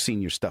 I've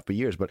seen your stuff for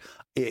years, but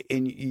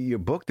in your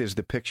book, there's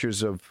the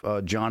pictures of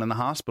John in the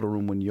hospital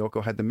room when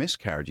Yoko had the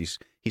miscarriage.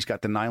 He's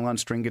got the nylon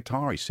string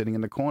guitar. He's sitting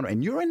in the corner,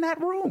 and you're in that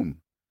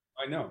room.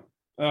 I know.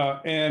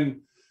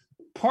 And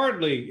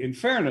partly, in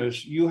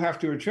fairness, you have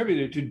to attribute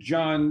it to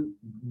John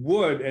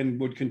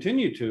would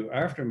continue to,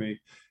 after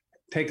me,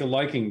 take a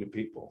liking to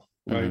people.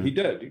 Right? Mm-hmm. He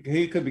did.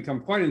 He could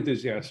become quite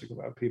enthusiastic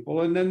about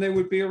people, and then they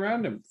would be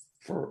around him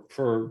for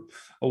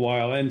a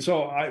while. And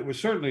so I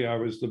was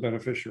the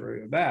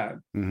beneficiary of that.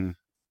 Mm-hmm.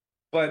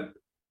 But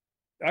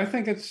I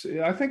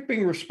think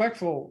being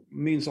respectful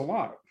means a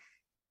lot.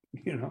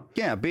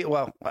 Yeah.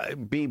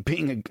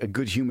 Being a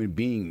good human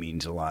being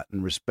means a lot,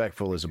 and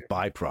respectful is a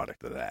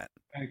byproduct of that.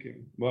 Thank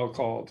you. Well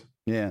called.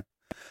 Yeah.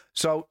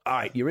 So, all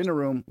right, you're in a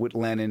room with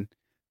Lennon.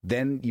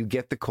 Then you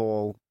get the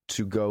call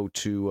to go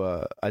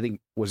to, I think,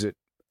 was it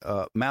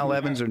Mal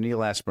Evans or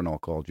Neil Aspinall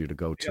called you to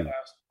go to?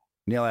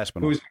 Neil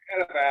Aspinall. Who's the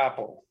head of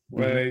Apple,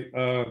 right?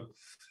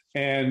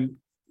 Mm-hmm.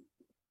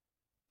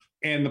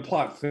 And the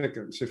plot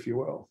thickens, if you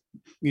will,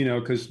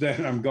 because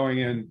then I'm going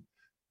in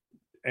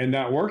and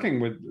not working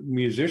with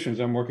musicians.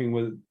 I'm working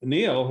with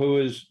Neil, who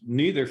is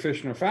neither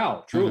fish nor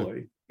fowl,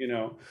 truly.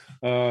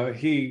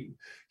 Mm-hmm.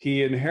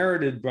 He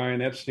inherited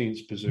Brian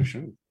Epstein's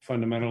position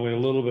fundamentally a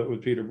little bit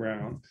with Peter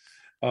Brown.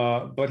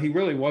 But he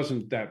really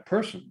wasn't that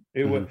person.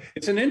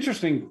 It's an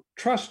interesting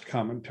trust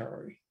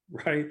commentary,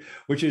 right?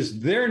 Which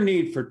is their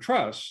need for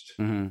trust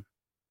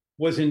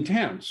was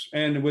intense.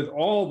 And with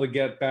all the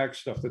Get Back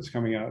stuff that's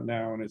coming out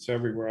now, and it's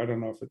everywhere. I don't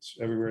know if it's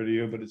everywhere to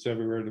you, but it's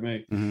everywhere to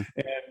me.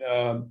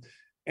 Mm-hmm.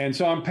 And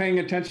so I'm paying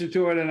attention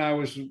to it. And I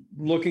was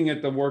looking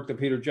at the work that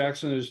Peter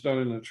Jackson has done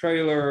in the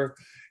trailer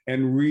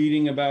and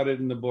reading about it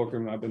in the book.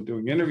 And I've been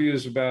doing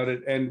interviews about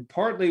it. And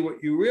partly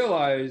what you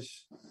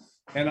realize,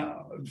 and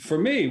for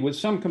me, with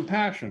some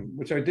compassion,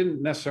 which I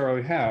didn't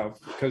necessarily have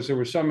because there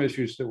were some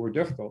issues that were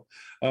difficult,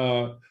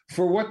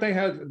 for what they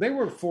had, they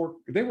were four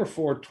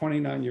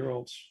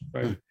 29-year-olds,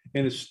 right,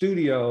 in a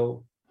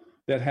studio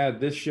that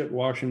had this shit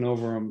washing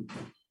over them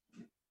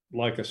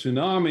like a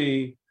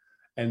tsunami,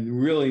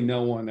 and really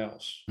no one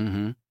else.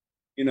 Mm-hmm.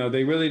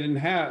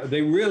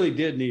 They really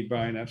did need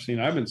Brian Epstein.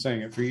 I've been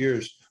saying it for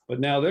years, but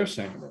now they're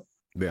saying it.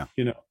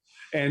 Yeah.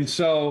 And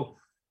so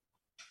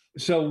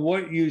their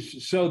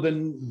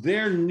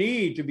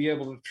need to be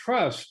able to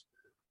trust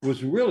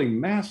was really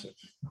massive,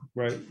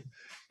 right?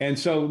 And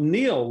so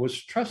Neil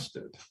was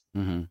trusted,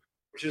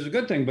 which is a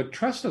good thing, but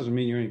trust doesn't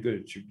mean you're any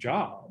good at your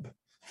job.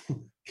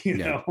 You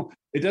know,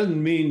 it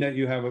doesn't mean that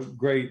you have a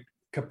great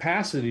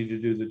capacity to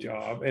do the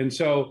job. And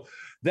so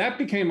that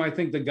became, I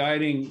think, the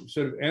guiding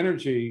sort of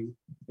energy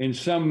in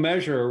some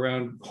measure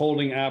around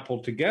holding Apple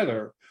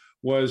together,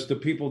 was the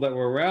people that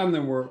were around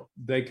them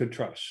they could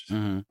trust,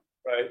 right?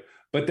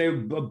 But they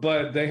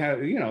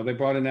had, they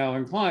brought in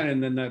Alan Klein,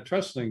 and then that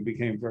trust thing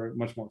became very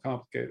much more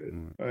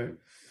complicated, right?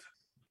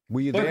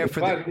 Were you there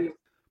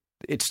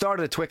it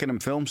started at Twickenham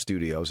Film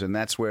Studios, and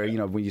that's where,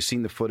 when you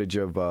seen the footage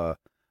of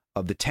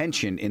the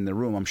tension in the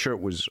room, I'm sure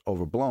it was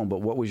overblown,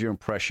 but what was your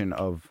impression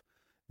of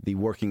the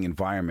working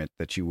environment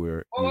that you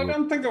were? Well, I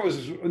don't think it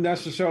was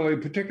necessarily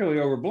particularly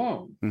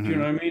overblown. Do you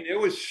know what I mean? It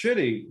was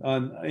shitty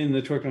in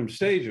the Twickenham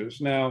stages.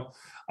 Now,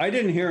 I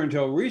didn't hear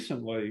until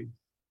recently,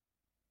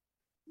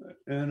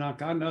 and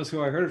God knows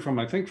who I heard it from.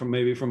 I think from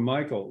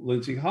Michael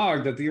Lindsay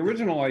Hogg, that the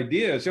original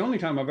idea, it's the only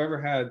time I've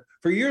ever had,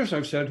 for years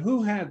I've said,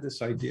 who had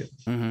this idea?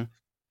 That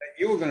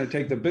you were going to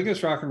take the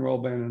biggest rock and roll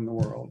band in the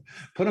world,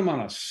 put them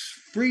on a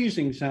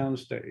freezing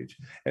soundstage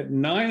at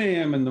 9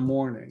 a.m. in the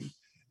morning,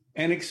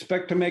 and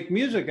expect to make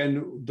music.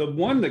 And the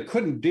one that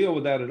couldn't deal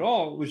with that at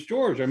all was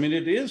George. I mean,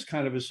 it is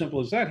kind of as simple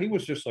as that. He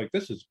was just like,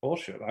 this is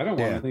bullshit. I don't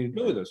want anything to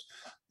do with this.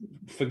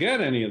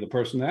 Forget any of the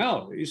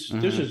personalities.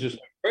 This is just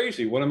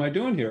crazy. What am I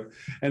doing here?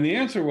 And the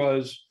answer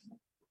was,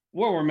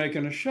 well, we're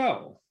making a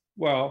show.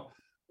 Well,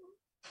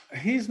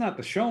 he's not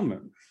the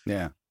showman.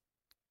 Yeah.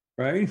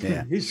 Right?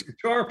 Yeah. He's a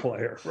guitar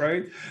player,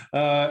 right?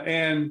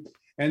 And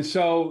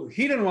so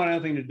he didn't want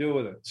anything to do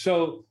with it.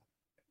 So,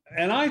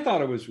 and I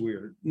thought it was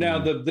weird. Now,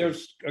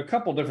 there's a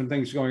couple different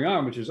things going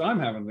on, which is I'm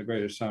having the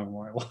greatest time of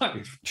my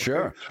life.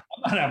 Sure.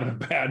 I'm not having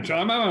a bad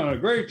time. I'm having a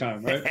great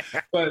time, right?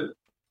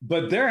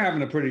 But they're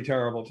having a pretty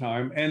terrible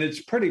time, and it's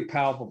pretty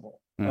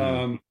palpable.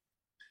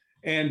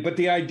 But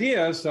the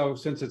idea, so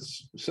since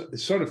it's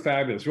sort of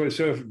fabulous.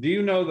 So do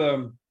you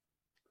know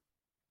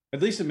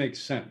at least it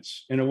makes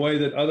sense in a way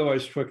that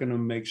otherwise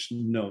Twickenham makes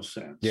no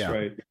sense. Yeah.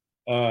 Right.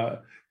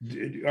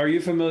 Are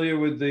you familiar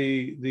with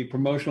the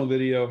promotional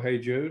video, Hey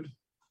Jude?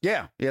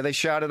 Yeah. They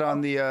shot it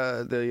on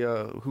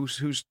the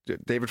who's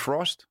David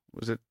Frost?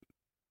 Was it?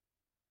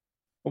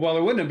 Well,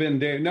 it wouldn't have been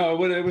Dave.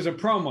 No, it was a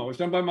promo. It was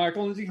done by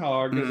Michael Lindsay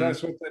Hogg, because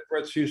that's what the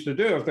Brits used to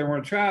do. If they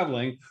weren't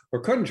traveling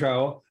or couldn't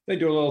travel, they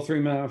do a little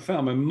 3-minute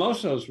film. And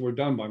most of those were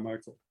done by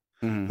Michael,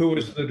 who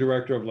was the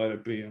director of Let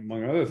It Be,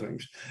 among other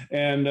things.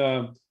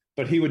 And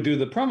but he would do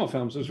the promo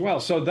films as well.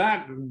 So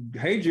that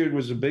Hey Jude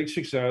was a big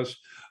success.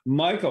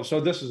 Michael. So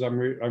this is I'm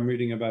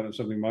reading about it,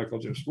 something Michael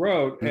just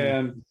wrote,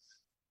 and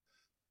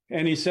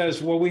he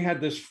says, well, we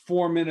had this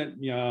 4-minute,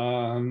 you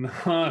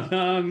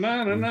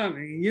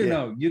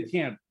know, you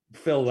can't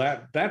fill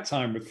that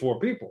time with 4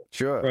 people.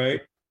 Sure.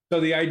 Right.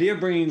 So the idea of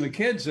bringing the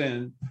kids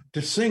in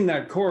to sing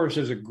that chorus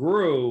as it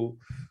grew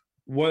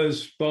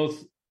was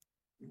both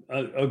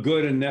a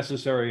good and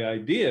necessary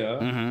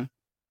idea,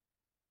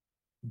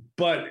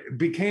 but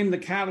became the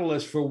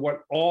catalyst for what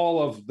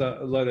all of the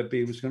Let It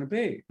Be was going to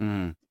be.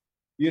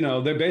 You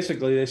know, they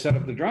set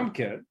up the drum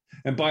kit,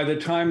 and by the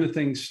time the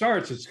thing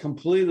starts, it's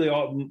completely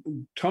all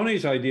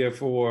Tony's idea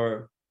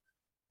for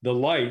the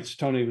lights.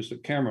 Tony was the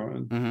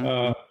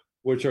cameraman,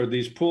 which are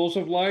these pools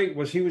of light.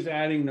 He was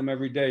adding them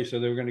every day, so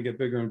they were going to get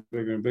bigger and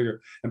bigger and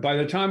bigger. And by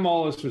the time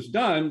all this was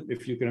done,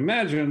 if you can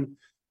imagine,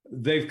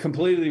 they've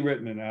completely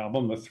written an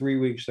album. The 3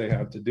 weeks they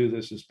have to do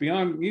this is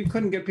beyond. You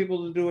couldn't get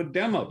people to do a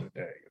demo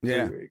today.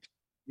 3 weeks.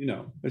 You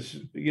know, it's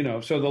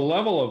so the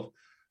level of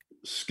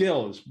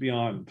skill is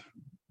beyond.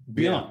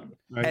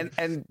 Right?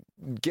 And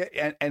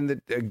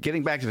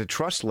getting back to the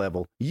trust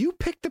level, you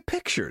picked the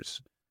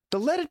pictures. The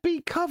Let It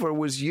Be cover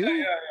was you.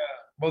 Yeah.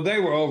 Well, they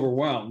were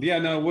overwhelmed. Yeah,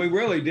 no, we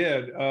really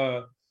did.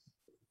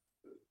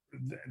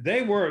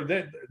 They were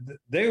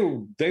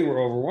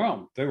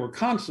overwhelmed. They were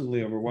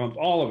constantly overwhelmed.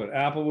 All of it.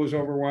 Apple was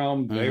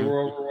overwhelmed. They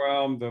were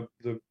overwhelmed.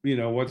 The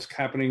what's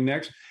happening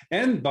next.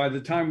 And by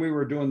the time we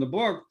were doing the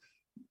book,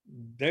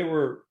 they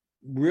were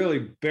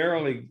really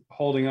barely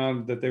holding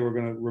on that they were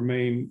going to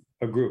remain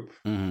a group.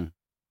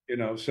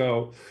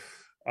 So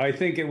I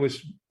think it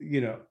was,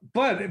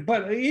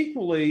 but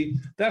equally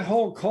that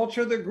whole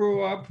culture that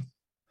grew up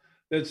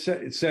that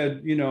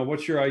said,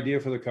 what's your idea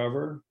for the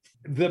cover?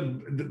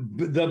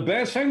 The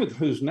best thing with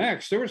Who's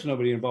Next, there was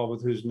nobody involved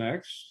with Who's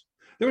Next.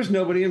 There was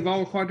nobody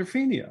involved with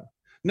Quadrophenia.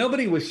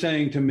 Nobody was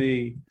saying to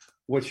me,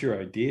 what's your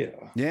idea?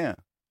 Yeah.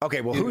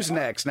 Okay, well, Who's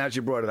Next? Now that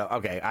you brought it up.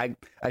 Okay, I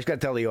just got to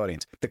tell the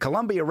audience. The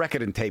Columbia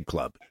Record and Tape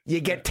Club. You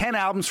get 10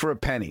 albums for a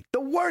penny.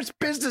 The worst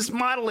business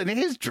model in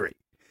history.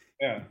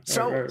 Yeah.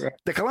 So right.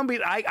 the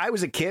Columbia, I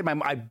was a kid.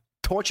 I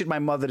tortured my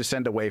mother to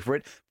send away for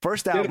it.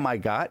 First album I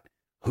got,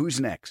 Who's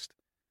Next?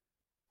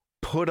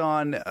 Put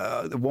on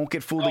Won't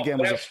Get Fooled Again.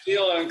 Best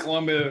deal in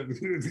Columbia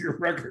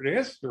record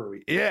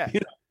history. Yeah.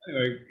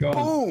 Anyway,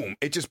 boom.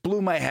 It just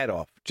blew my head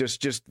off.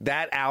 Just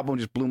that album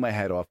just blew my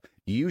head off.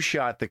 You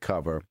shot the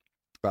cover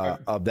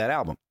of that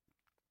album.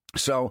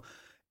 So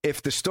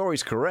if the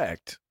story's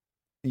correct,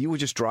 you were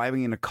just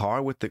driving in a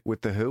car with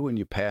the Who and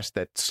you passed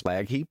that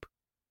slag heap?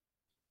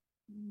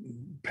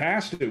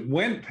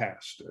 Went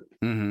past it.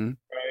 Mm-hmm.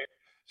 Right.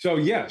 So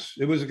yes,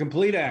 it was a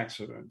complete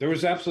accident. There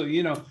was absolutely,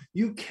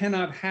 you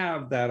cannot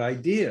have that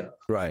idea.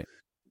 Right.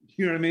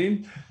 You know what I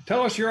mean?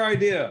 Tell us your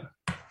idea.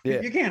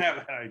 Yeah. You can't have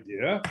that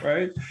idea,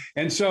 right?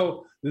 And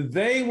so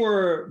they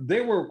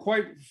were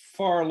quite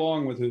far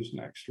along with Who's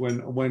Next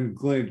when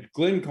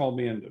Glenn called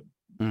me in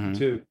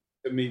to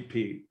meet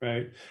Pete,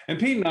 right? And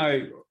Pete and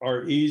I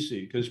are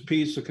easy because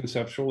Pete's a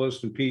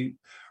conceptualist and Pete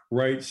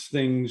writes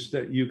things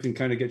that you can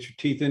kind of get your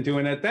teeth into.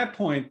 And at that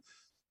point,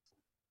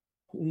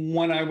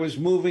 when I was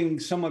moving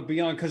somewhat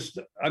beyond, because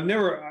I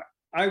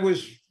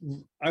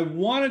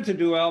wanted to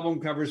do album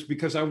covers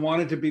because I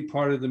wanted to be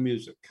part of the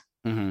music,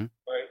 right?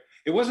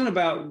 It wasn't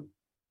about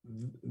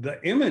the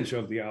image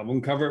of the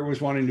album cover. It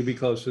was wanting to be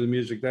close to the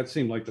music. That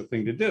seemed like the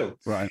thing to do.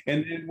 Right.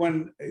 And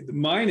when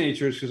my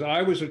nature is because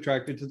I was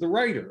attracted to the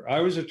writer. I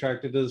was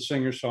attracted to the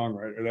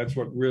singer-songwriter. That's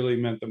what really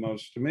meant the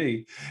most to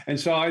me. And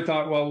so I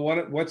thought, well,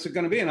 what's it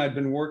going to be? And I'd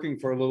been working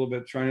for a little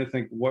bit trying to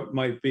think what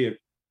might be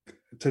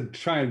to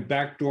try and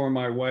backdoor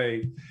my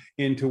way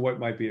into what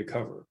might be a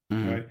cover.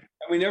 Right.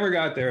 And we never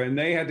got there. And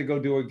they had to go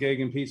do a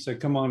gig and Pete said,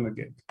 come on the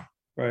gig.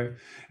 Right.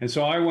 And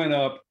so I went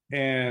up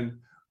and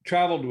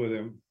traveled with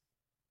him,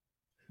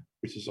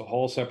 which is a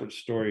whole separate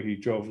story. He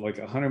drove like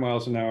 100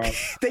 miles an hour.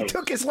 They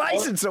took his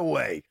license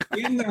away.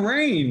 In the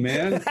rain,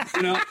 man.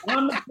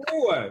 On the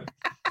freeway.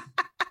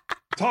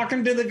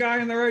 Talking to the guy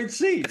in the right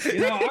seat.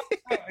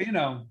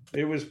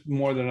 It was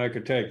more than I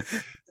could take.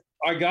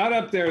 I got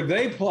up there,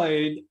 they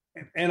played,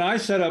 and I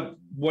set up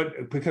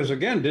because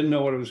again, didn't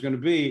know what it was going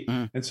to be.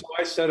 And so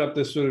I set up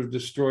this sort of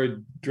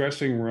destroyed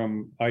dressing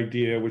room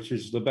idea, which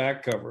is the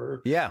back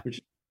cover. Yeah. Which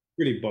is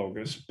pretty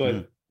bogus,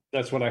 but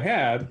that's what I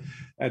had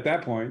at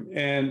that point.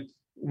 And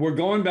we're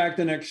going back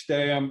the next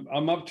day. I'm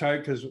uptight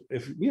because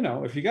if you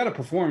got to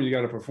perform, you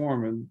got to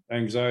perform, and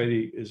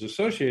anxiety is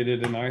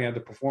associated. And I had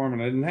to perform,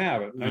 and I didn't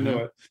have it. And I knew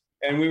it.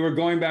 And we were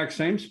going back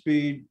same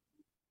speed,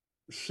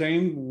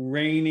 same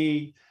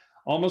rainy,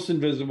 almost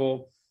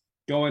invisible,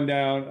 going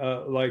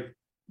down like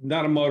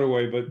not a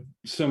motorway, but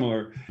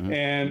similar.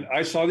 And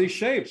I saw these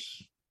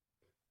shapes.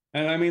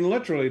 And I mean,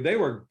 literally, they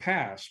were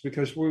past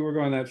because we were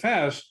going that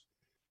fast.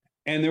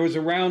 And there was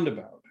a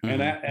roundabout.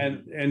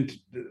 And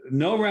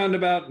no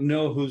roundabout,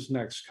 no Who's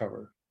Next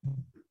cover.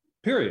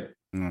 Period.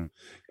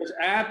 Because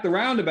at the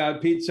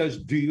roundabout, Pete says,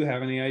 do you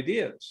have any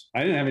ideas?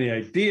 I didn't have any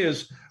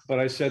ideas, but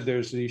I said,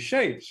 there's these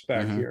shapes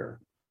back here.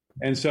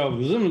 And so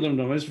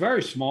it's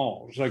very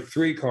small. It's like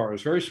 3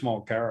 cars, very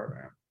small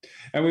caravan.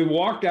 And we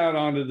walked out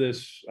onto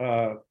this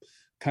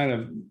kind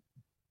of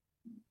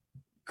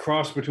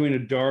cross between a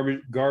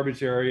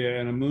garbage area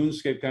and a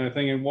moonscape kind of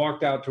thing, and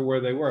walked out to where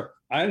they were.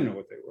 I didn't know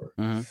what they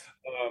were.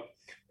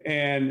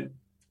 And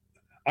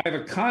I have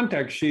a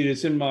contact sheet.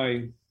 It's in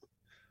my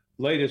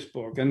latest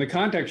book. And the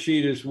contact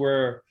sheet is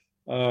where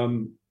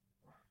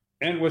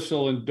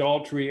Entwistle and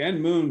Daltrey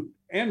and Moon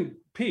and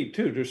Pete,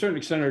 too, to a certain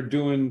extent, are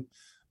doing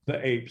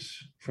the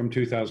Apes from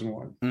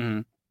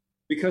 2001.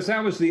 Because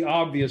that was the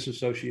obvious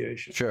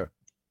association. Sure.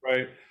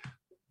 Right.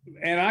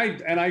 And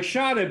I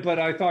shot it, but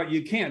I thought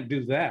you can't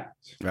do that.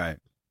 Right.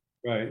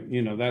 Right.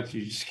 You know,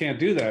 you just can't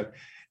do that.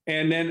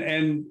 And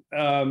then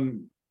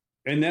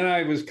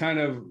I was kind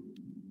of,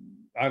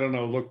 I don't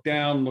know, looked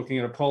down, looking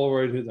at a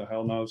Polaroid, who the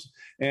hell knows?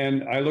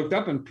 And I looked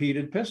up and Pete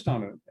had pissed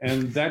on it.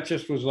 And that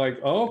just was like,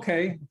 oh,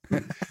 okay,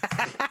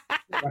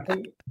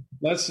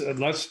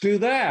 let's do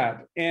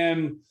that.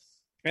 And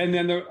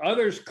then the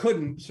others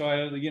couldn't.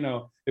 So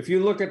if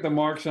you look at the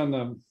marks on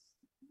the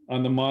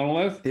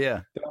monolith,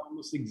 they're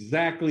almost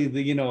exactly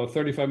the, a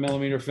 35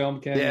 millimeter film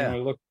camera.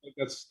 Look,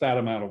 that's that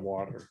amount of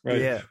water, right?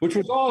 Yeah. Which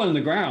was all in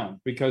the ground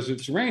because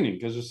it's raining,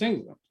 because it's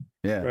England.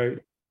 Yeah. Right.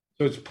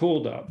 So it's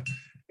pulled up.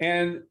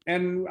 And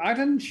I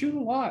didn't shoot a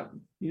lot.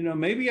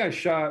 Maybe I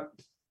shot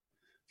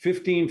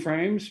 15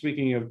 frames.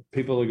 Speaking of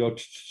people that go,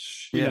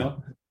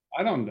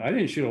 I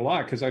didn't shoot a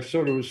lot because I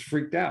sort of was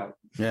freaked out.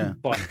 Yeah.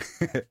 But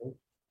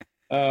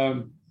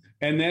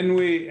then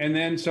we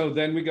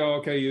go,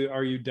 okay,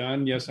 are you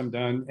done? Yes, I'm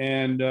done.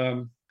 And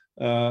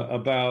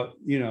about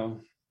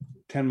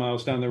 10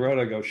 miles down the road,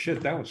 I go,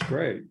 shit, that was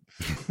great.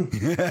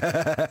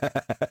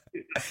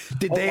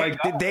 Did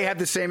they have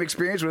the same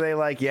experience? Were they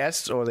like,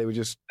 yes, or they were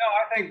just? No,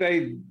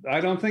 I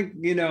don't think,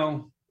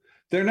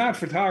 they're not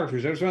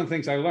photographers. That's one of the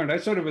things I learned. I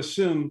sort of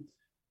assume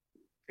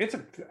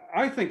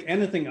I think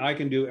anything I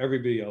can do,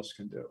 everybody else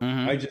can do.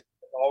 I just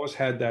always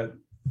had that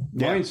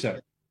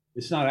mindset.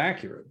 It's not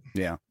accurate.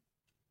 Yeah.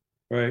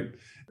 Right.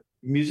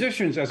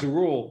 Musicians, as a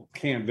rule,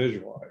 can't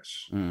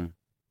visualize.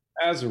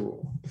 As a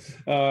rule.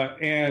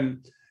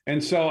 And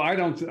so I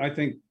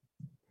think,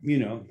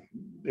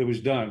 it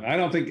was done. I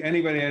don't think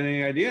anybody had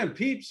any idea. And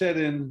Pete said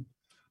in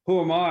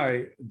Who Am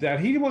I that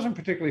he wasn't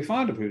particularly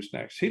fond of Who's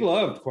Next. He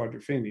loved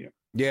Quadrophenia.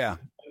 Yeah.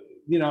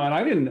 And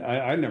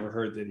I never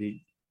heard that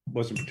he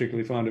wasn't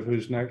particularly fond of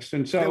Who's Next.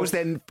 And so it was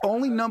their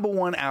only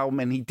 #1 album,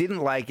 and he didn't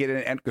like it.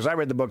 And because I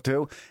read the book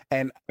too,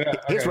 and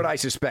here's what I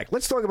suspect.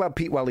 Let's talk about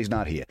Pete while he's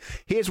not here.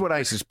 Here's what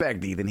I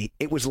suspect, Ethan.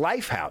 It was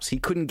Lifehouse. He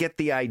couldn't get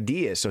the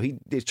idea, so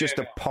it's just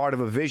a part of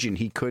a vision.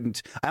 He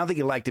couldn't. I don't think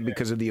he liked it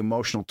because of the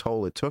emotional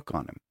toll it took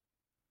on him.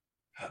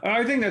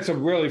 I think that's a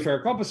really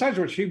fair call. Besides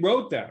which, he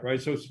wrote that,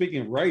 right? So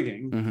speaking of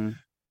writing,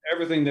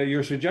 everything that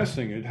you're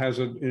suggesting, it has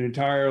an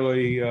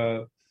entirely.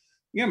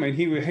 He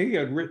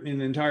had written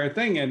an entire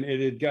thing, and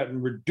it had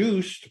gotten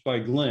reduced by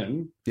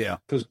Glenn. Yeah,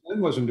 because Glenn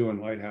wasn't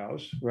doing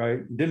Lighthouse,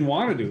 right? Didn't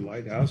want to do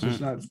Lighthouse. It's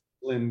not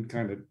Glenn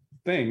kind of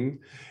thing,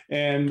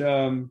 and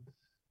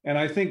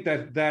I think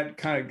that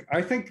kind of.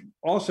 I think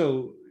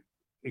also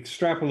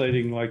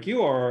extrapolating like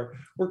you are.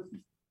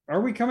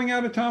 Are we coming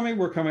out of Tommy?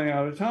 We're coming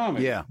out of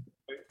Tommy. Yeah.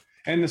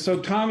 And so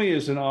Tommy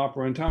is an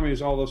opera, and Tommy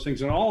is all those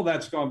things, and all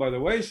that's gone by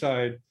the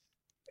wayside,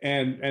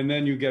 and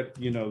then you get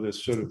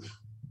this sort of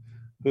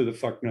who the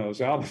fuck knows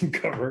album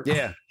cover.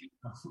 Yeah.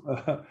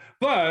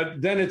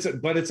 But then it's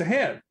a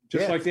hit,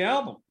 just like the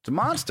album. It's a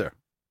monster.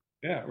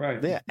 Yeah,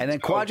 right. Yeah, and then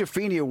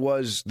Quadrophenia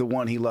was the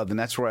one he loved, and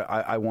that's where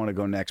I want to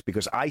go next,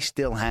 because I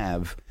still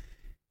have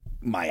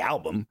my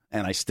album,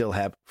 and I still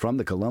have From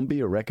the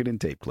Columbia Record and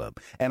Tape Club,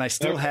 and I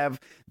still have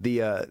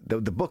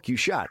the book you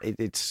shot.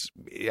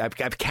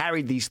 I've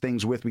carried these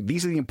things with me.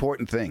 These are the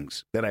important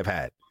things that I've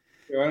had.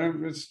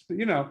 It's,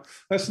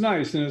 that's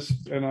nice, and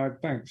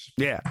thanks.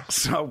 Yeah.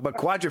 So, but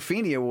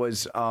Quadrophenia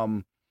was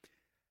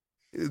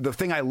the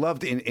thing I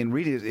loved in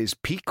reading it is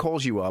Pete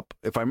calls you up.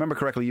 If I remember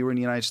correctly, you were in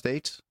the United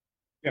States.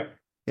 Yeah.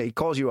 Yeah. He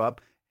calls you up,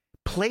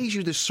 plays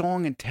you the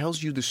song, and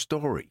tells you the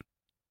story.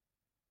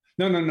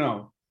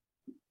 No.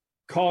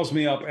 Calls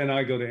me up, and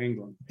I go to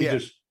England.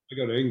 I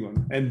go to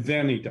England, and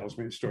then he tells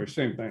me the story.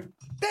 Same thing.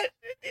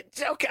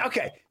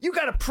 Okay. You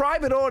got a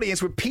private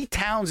audience with Pete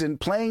Townsend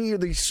playing you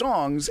these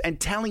songs and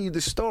telling you the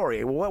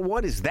story.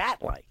 What is that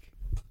like?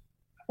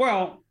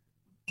 Well,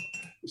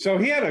 so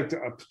he had a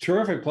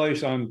terrific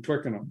place on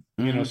Twickenham,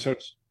 so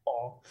it's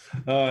small,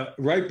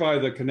 right by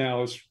the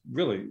canal. It's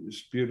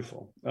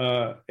beautiful.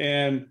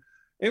 And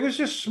it was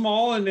just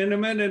small and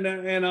intimate,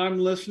 and I'm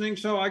listening.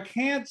 So I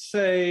can't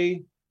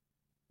say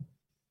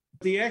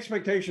the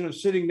expectation of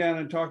sitting down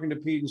and talking to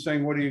Pete and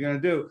saying, what are you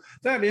going to do?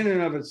 That in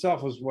and of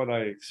itself was what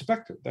I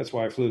expected. That's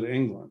why I flew to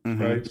England.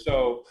 Right.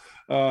 So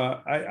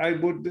that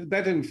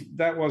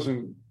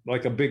wasn't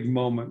like a big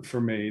moment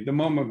for me. The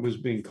moment was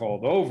being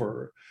called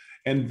over.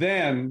 And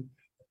then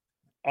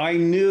I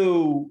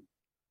knew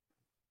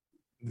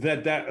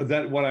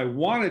that what I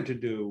wanted to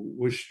do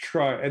was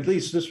try, at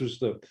least this was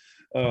the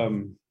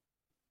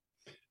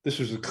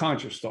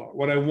conscious thought.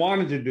 What I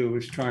wanted to do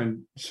was try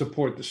and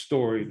support the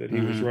story that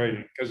he was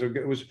writing, because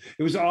it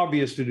was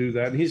obvious to do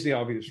that. And he's the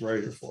obvious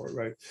writer for it,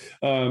 right?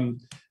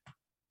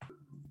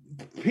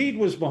 Pete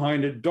was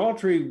behind it.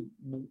 Daltrey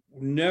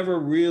never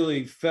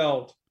really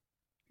felt,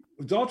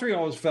 Daltrey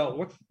always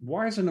felt,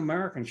 why is an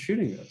American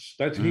shooting this?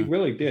 He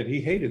really did. He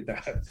hated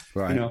that.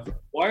 Right.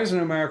 Why is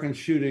an American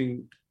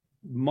shooting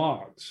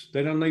mods?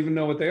 They don't even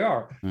know what they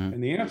are.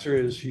 And the answer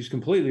is, he's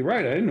completely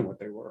right. I didn't know what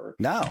they were.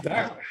 No.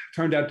 That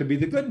turned out to be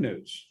the good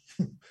news,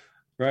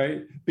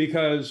 right?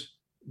 Because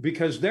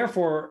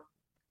therefore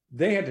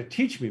they had to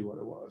teach me what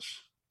it was.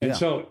 And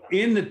so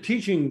in the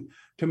teaching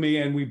to me,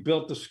 and we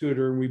built the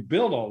scooter and we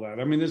built all that.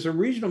 I mean, there's a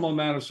reasonable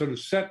amount of sort of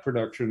set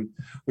production,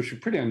 which is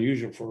pretty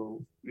unusual for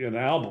an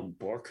album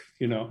book,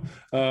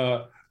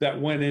 that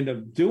went into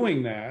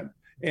doing that.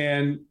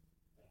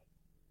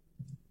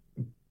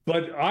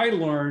 But I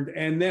learned,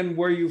 and then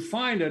where you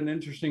find an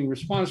interesting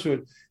response to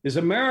it is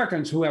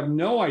Americans who have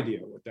no idea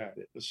what that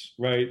is,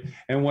 right?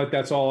 And what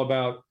that's all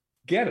about,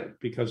 get it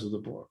because of the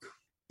book.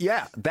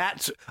 Yeah,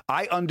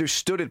 I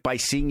understood it by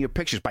seeing your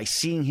pictures, by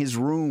seeing his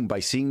room, by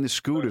seeing the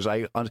scooters.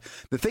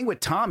 The thing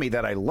with Tommy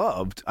that I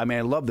loved, I mean,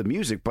 I love the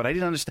music, but I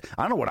didn't understand.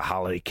 I don't know what a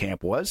holiday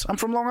camp was. I'm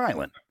from Long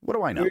Island. What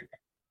do I know?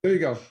 There you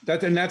go.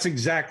 That's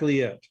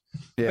exactly it.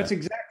 Yeah. That's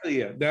exactly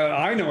it.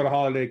 I know what a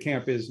holiday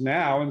camp is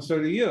now, and so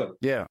do you.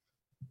 Yeah.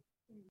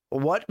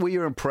 What were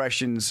your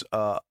impressions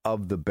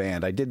of the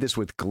band? I did this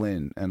with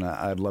Glenn, and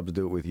I'd love to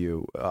do it with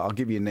you. I'll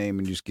give you a name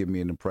and just give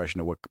me an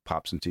impression of what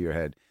pops into your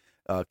head.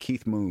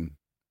 Keith Moon.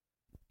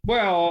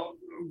 Well,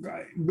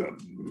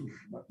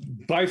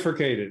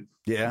 bifurcated.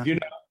 Yeah.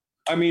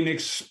 I mean,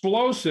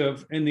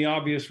 explosive in the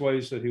obvious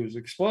ways that he was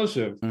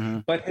explosive,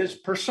 but his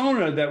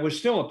persona that was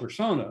still a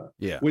persona,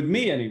 with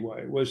me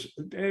anyway, was,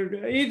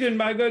 Ethan,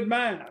 my good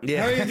man.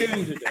 Yeah. How are you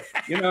doing today?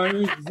 He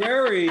was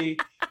very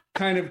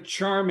kind of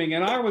charming.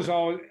 And I was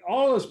all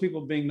those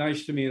people being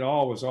nice to me at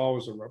all was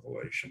always a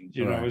revelation.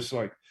 It's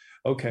like,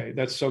 okay,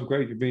 that's so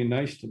great. You're being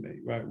nice to me.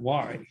 Right.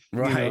 Why?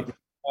 Right.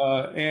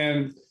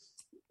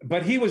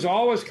 But he was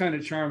always kind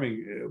of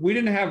charming. We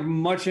didn't have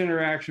much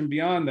interaction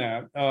beyond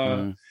that.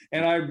 And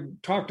I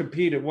talked to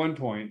Pete at one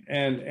point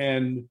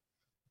and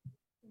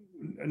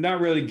not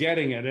really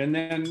getting it. And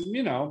then,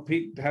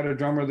 Pete had a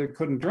drummer that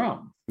couldn't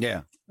drum.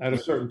 Yeah. At a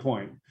certain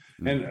point.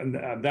 And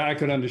that I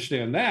could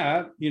understand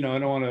that. I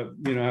don't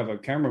want to, have a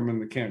cameraman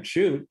that can't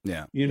shoot.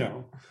 Yeah.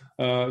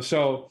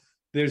 So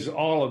there's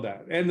all of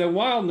that. And the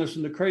wildness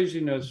and the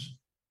craziness,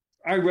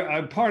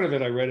 part of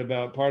it I read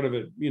about, part of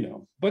it,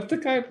 but the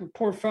guy,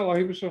 poor fellow,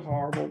 he was a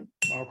horrible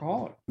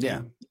alcoholic.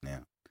 Yeah.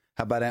 Yeah.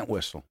 How about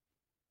Entwistle?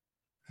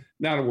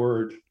 Not a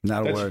word.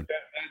 Not a word.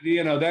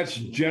 That's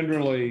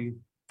generally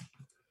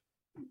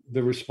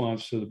the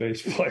response to the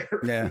bass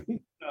player. Yeah.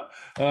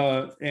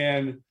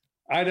 And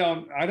I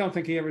don't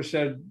think he ever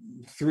said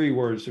 3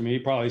 words to me. He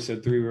probably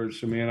said 3 words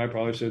to me, and I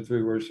probably said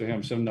 3 words to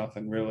him. So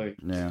nothing really.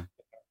 Yeah.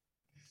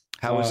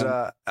 How was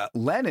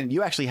Lennon?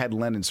 You actually had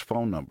Lennon's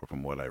phone number,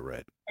 from what I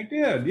read. I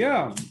did,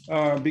 yeah.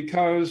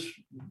 Because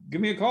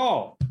give me a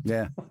call.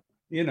 Yeah.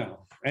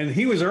 And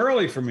he was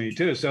early for me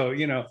too. So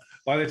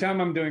by the time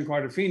I'm doing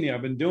Quadrophenia,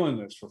 I've been doing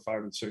this for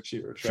 5 and 6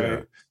 years. Sure.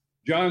 Right?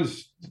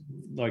 John's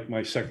like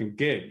my second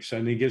gig,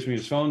 and he gives me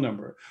his phone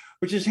number,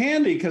 which is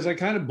handy because I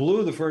kind of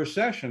blew the first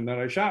session that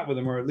I shot with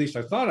him, or at least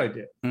I thought I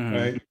did.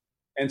 Right.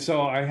 And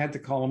so I had to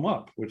call him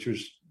up, which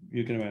was,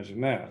 you can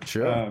imagine that.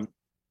 Sure.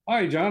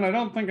 Hi, John. I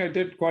don't think I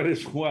did quite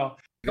as well.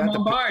 Come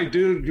on by,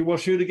 dude. We'll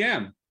shoot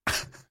again.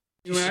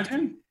 You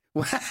imagine?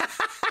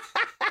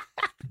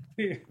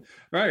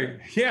 Right.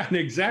 Yeah,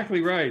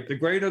 exactly right. The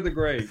great are the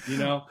great,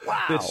 Wow.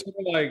 It's sort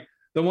of like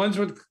the ones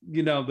with,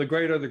 the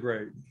great are the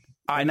great.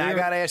 All right, now I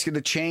got to ask you,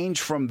 the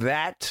change from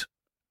that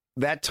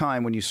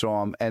time when you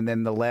saw him, and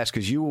then the last,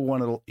 because you were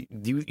one of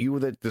you were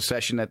the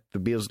session at the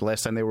Beatles the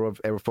last time they were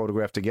ever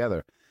photographed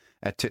together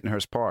at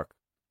Tittenhurst Park.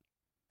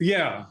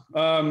 Yeah.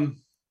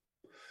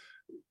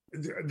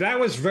 That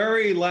was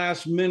very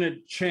last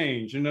minute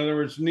change. In other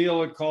words,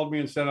 Neil had called me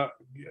and said,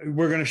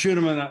 we're going to shoot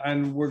him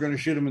and we're going to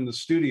shoot him in the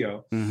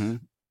studio,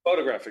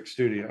 photographic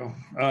studio.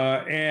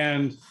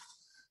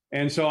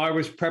 And so I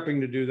was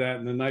prepping to do that.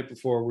 And the night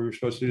before we were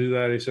supposed to do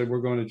that, he said,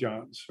 we're going to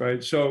John's.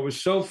 Right. So it was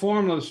so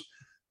formless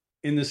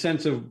in the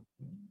sense of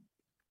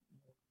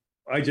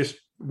I just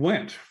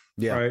went.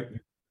 Yeah.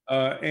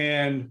 Right.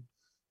 And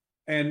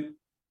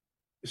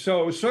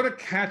so it was sort of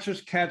catch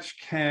as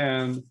catch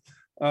can.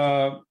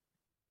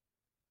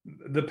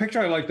 The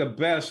picture I like the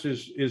best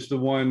is the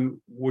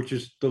one which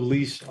is the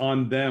least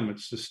on them.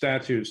 It's the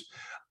statues.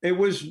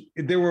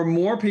 There were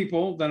more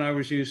people than I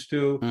was used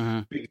to Mm-hmm.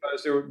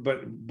 because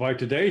but by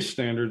today's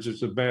standards,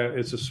 it's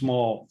a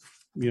small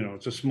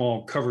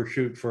cover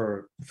shoot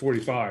for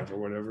 45 or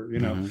whatever,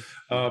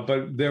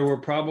 but there were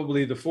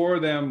probably the four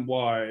of them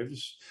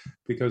wives,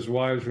 because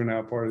wives were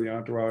now part of the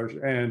entourage,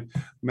 and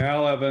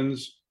Mal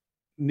Evans.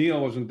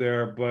 Neil wasn't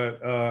there,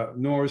 but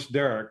Norris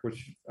Derek,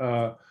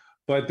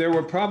 but there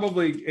were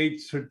probably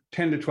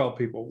 10 to 12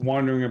 people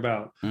wandering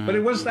about. Mm-hmm. But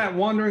it was that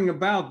wandering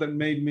about that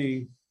made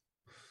me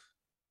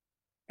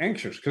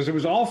anxious, because it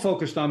was all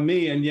focused on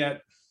me, and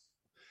yet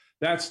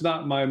that's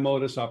not my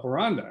modus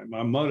operandi.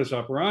 My modus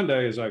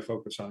operandi is I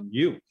focus on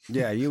you.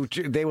 Yeah,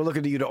 they were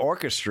looking to you to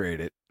orchestrate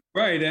it.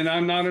 Right, and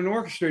I'm not an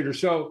orchestrator.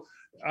 So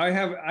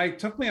it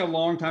took me a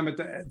long time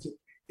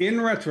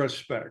in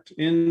retrospect,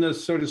 in the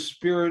sort of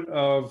spirit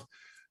of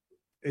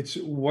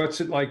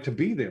what's it like to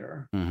be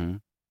there? Mm-hmm.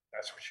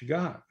 That's what you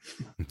got.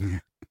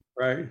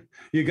 Right?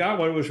 You got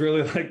what it was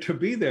really like to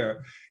be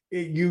there.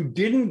 You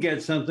didn't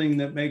get something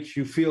that makes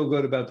you feel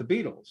good about the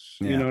Beatles.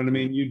 Yeah. You know what I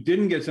mean? You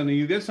didn't get something.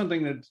 You get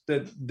something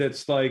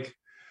that's like,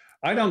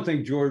 I don't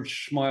think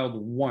George smiled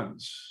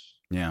once.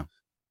 Yeah.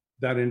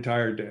 That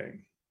entire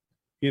day.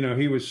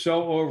 He was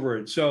so over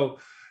it. So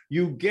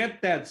you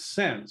get that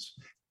sense.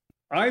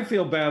 I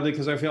feel badly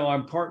because I feel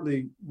I'm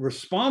partly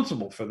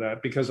responsible for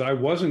that, because I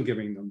wasn't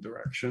giving them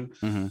direction.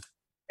 Mm-hmm.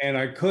 And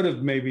I could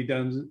have maybe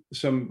done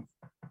some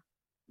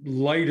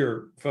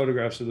lighter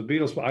photographs of the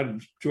Beatles, but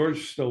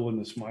George still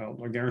wouldn't have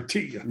smiled, I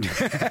guarantee you,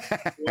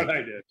 what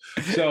I did.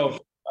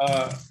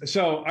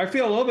 So I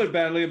feel a little bit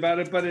badly about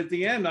it, but at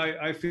the end,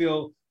 I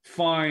feel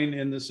fine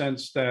in the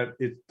sense that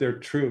they're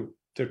true.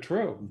 They're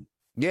true.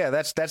 Yeah,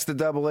 that's the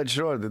double-edged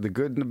sword, the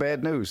good and the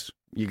bad news.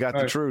 You got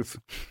the truth.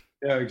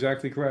 Yeah,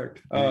 exactly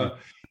correct.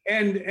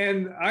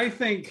 And I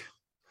think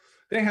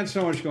they had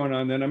so much going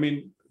on then. I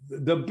mean,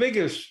 the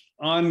biggest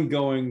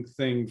ongoing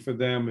thing for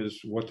them is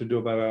what to do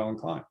about Alan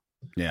Klein.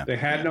 Yeah. They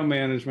had no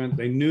management.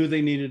 They knew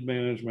they needed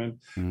management.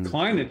 Mm-hmm.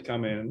 Klein had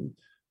come in,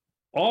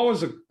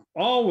 always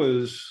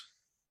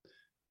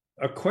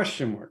a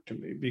question mark to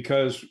me,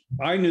 because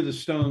I knew the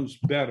Stones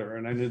better,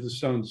 and I knew the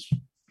Stones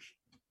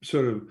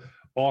sort of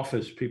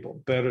office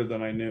people better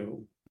than I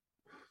knew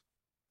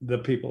the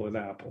people at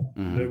Apple.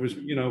 Mm-hmm. It was,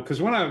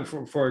 because when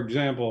for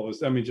example,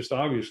 just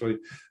obviously,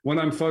 when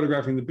I'm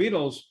photographing the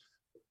Beatles,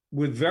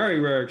 with very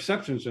rare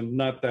exceptions, and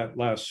not that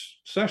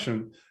last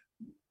session,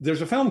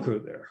 there's a film crew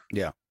there.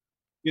 Yeah.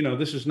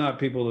 This is not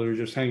people that are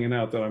just hanging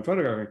out that I'm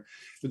photographing.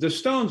 With the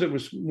Stones, it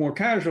was more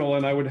casual,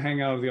 and I would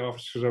hang out at the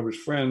office because I was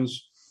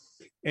friends,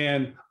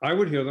 and I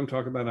would hear them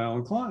talk about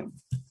Alan Klein,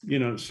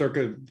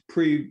 circa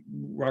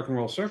pre-Rock and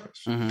Roll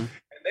Circus. Mm-hmm. And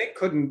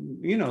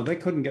they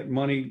couldn't get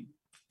money.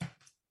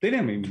 They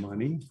didn't have any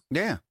money.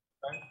 Yeah.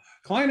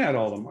 Klein had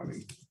all the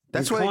money.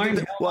 That's why he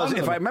did,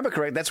 if I remember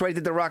correct, that's why he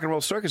did the Rock and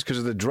Roll Circus, because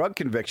of the drug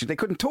conviction. They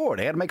couldn't tour.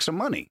 They had to make some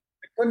money.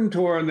 They couldn't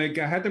tour, and they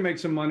had to make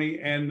some money,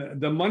 and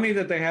the money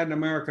that they had in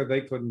America,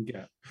 they couldn't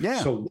get. Yeah.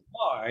 So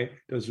why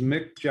does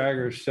Mick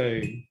Jagger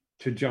say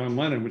to John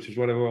Lennon, which is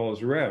what I've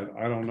always read,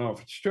 I don't know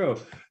if it's true,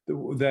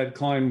 that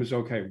Klein was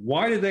okay?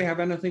 Why did they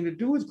have anything to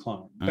do with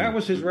Klein? That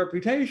was his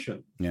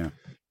reputation. Yeah.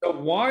 So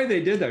why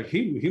they did that?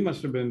 He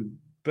must have been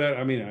better.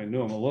 I mean, I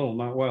knew him a little,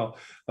 not well.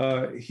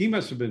 He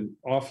must have been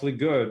awfully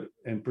good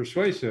and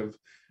persuasive,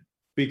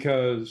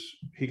 because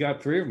he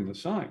got three of them to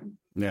sign.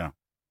 Yeah.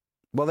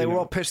 Well, they were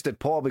all pissed at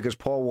Paul because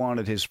Paul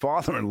wanted his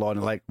father-in-law,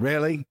 and like,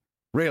 really,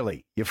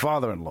 your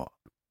father-in-law.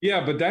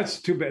 Yeah, but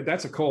that's too bad.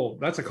 That's a cold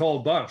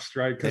bust,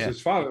 right? Because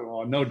his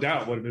father-in-law, no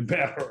doubt, would have been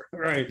better,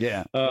 right?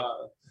 Yeah.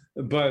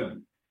 But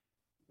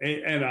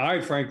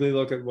I frankly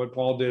look at what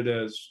Paul did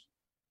as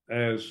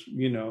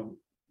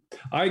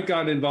I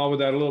got involved with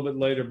that a little bit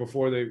later,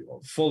 before they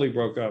fully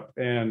broke up,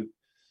 and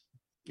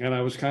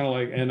I was kind of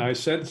like, and I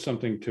said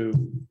something to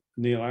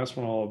Neil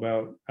Aspinall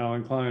about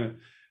Alan Klein,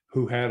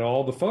 who had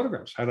all the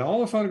photographs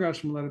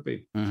from Let It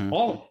Be, mm-hmm.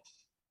 all of them.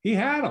 He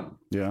had them.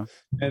 Yeah.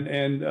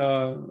 And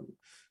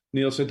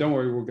Neil said, "Don't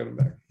worry, we'll get them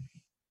back."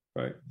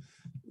 Right.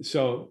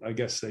 So I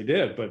guess they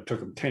did, but it took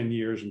them 10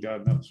 years and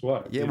God knows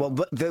what. Yeah, well,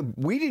 but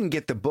we didn't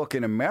get the book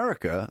in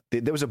America.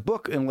 There was a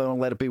book in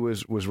Let It Be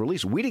was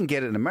released. We didn't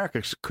get it in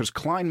America because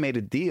Klein made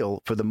a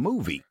deal for the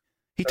movie.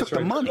 He took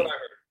the money.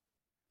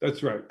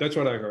 That's right. That's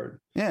what I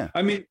heard. Yeah.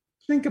 I mean,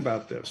 think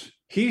about this.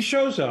 He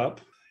shows up,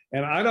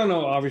 and I don't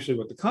know, obviously,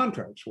 what the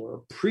contracts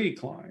were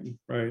pre-Klein,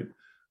 right?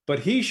 But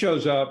he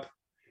shows up,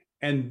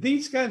 and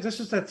these guys, this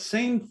is that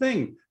same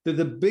thing. They're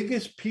the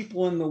biggest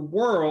people in the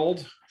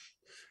world,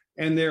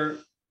 and they're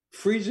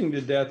freezing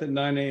to death at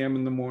 9 a.m.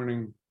 in the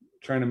morning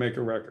trying to make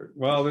a record.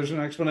 Well, there's an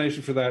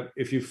explanation for that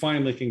if you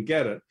finally can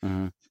get it.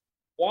 Mm-hmm.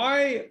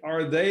 Why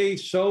are they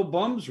so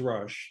bums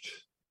rushed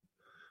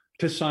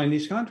to sign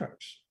these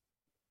contracts?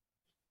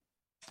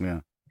 Yeah.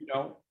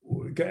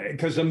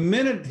 Because the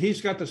minute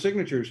he's got the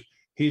signatures,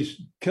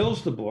 he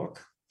kills the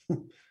book,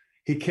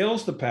 he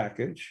kills the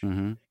package,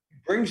 mm-hmm.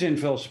 brings in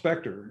Phil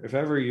Spector. If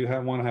ever you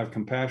want to have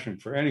compassion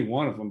for any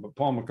one of them, but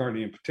Paul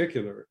McCartney in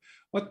particular,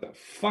 what the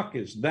fuck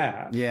is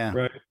that? Yeah.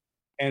 Right.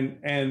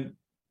 And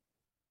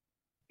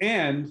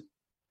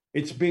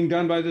it's being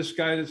done by this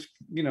guy that's,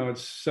 you know,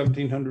 it's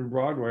 1700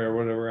 Broadway or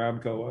whatever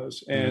Abco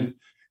was. And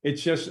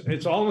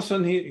it's all of a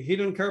sudden he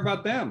didn't care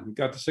about them. He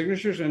got the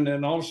signatures, and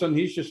then all of a sudden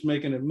he's just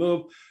making it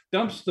move,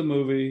 dumps the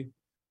movie,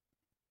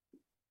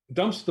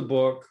 dumps the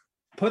book,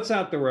 puts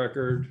out the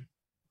record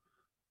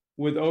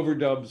with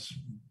overdubs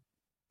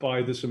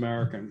by This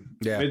American.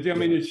 Yeah. I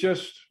mean, it's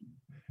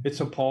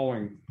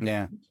appalling.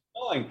 Yeah. It's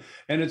appalling.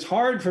 And it's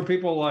hard for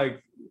people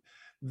like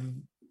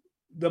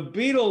the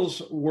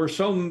Beatles were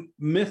so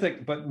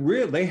mythic, but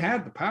really they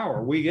had the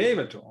power. We gave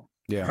it to them.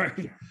 Yeah.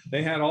 Right?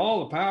 They had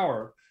all the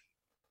power.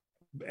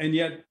 And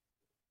yet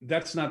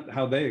that's not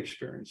how they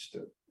experienced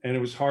it. And it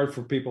was hard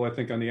for people, I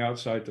think, on the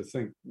outside to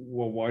think,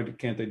 well, why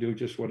can't they do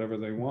just whatever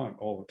they want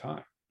all the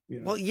time? You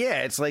know? Well,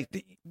 yeah, it's like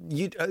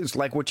it's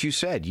like what you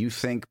said. You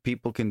think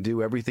people can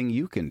do everything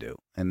you can do,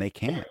 and they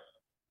can't.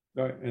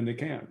 Right, and they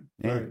can.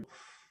 Yeah. Right.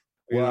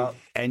 Well,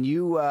 and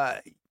you,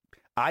 I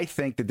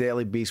think the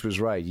Daily Beast was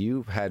right.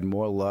 You've had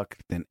more luck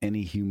than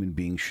any human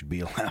being should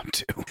be allowed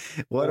to.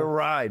 What a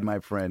ride, my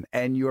friend!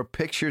 And your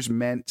pictures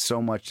meant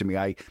so much to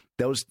me.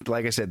 Those,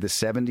 like I said, the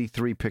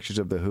 73 pictures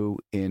of the Who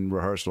in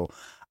rehearsal.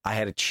 I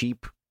had a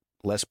cheap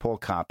Les Paul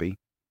copy,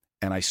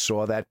 and I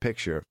saw that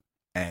picture,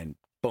 and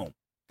boom.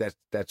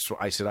 That's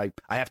I said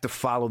I have to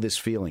follow this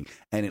feeling,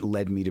 and it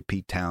led me to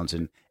Pete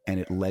Townsend, and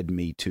it led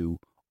me to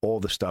all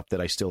the stuff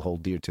that I still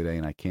hold dear today,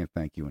 and I can't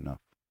thank you enough.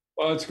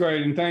 Well, it's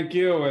great, and thank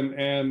you,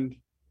 and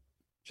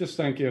just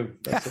thank you.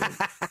 That's it.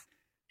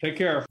 Take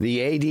care.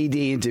 The ADD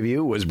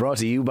interview was brought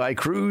to you by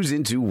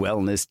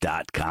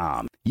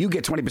cruisintowellness.com. You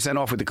get 20%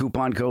 off with the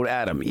coupon code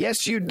Adam.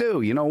 Yes, you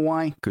do. You know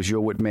why? Because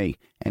you're with me.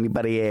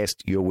 Anybody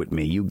asked, you're with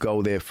me. You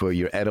go there for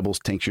your edibles,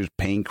 tinctures,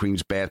 pain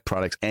creams, bath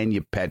products, and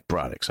your pet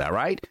products. All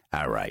right?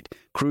 All right.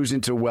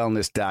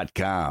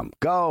 cruisintowellness.com.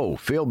 Go.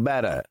 Feel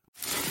better.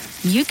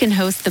 You can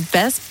host the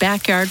best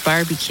backyard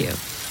barbecue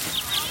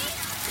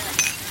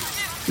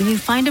when you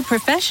find a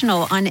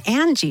professional on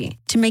Angie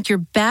to make your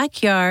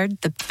backyard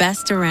the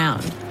best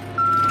around.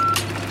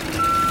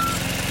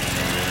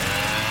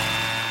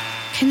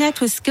 Connect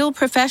with skilled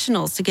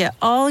professionals to get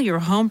all your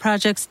home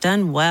projects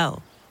done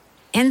well.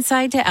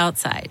 Inside to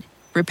outside,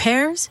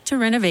 repairs to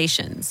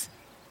renovations.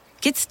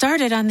 Get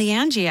started on the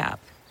Angie app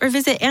or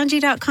visit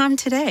Angie.com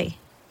today.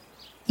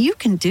 You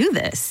can do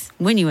this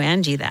when you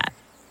Angie that.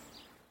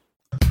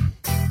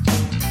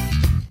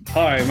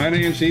 Hi, my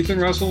name is Ethan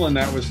Russell, and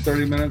that was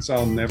 30 minutes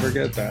I'll never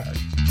get back.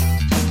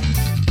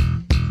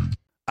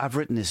 I've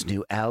written this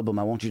new album.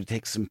 I want you to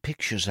take some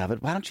pictures of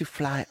it. Why don't you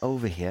fly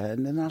over here,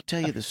 and then I'll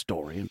tell you the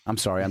story. I'm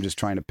sorry, I'm just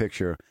trying to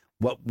picture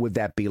what would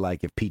that be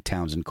like if Pete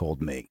Townsend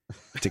called me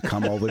to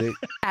come over to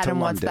Adam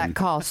to wants London. that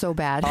call so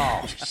bad.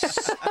 Oh,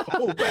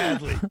 so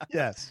badly.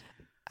 Yes.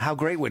 How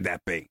great would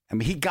that be? I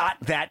mean, he got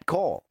that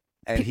call.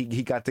 And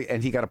he got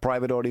a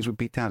private audience with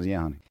Pete Townsend.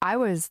 Yeah, honey. I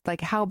was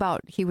like, how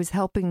about he was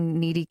helping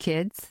needy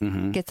kids,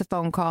 gets a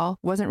phone call,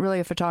 wasn't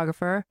really a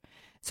photographer.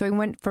 So he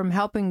went from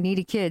helping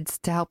needy kids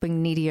to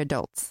helping needy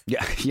adults.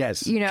 Yeah,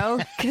 yes. You know,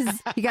 because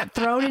he got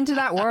thrown into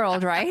that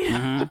world, right?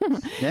 Yeah,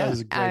 that was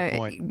a great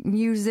point.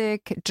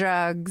 Music,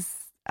 drugs.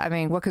 I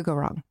mean, what could go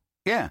wrong?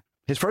 Yeah.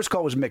 His first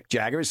call was Mick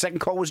Jagger. His second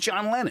call was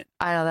John Lennon.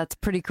 I know, that's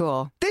pretty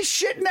cool. This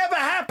shit never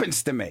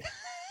happens to me.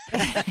 You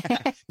know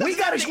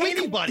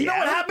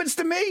what happens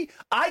to me?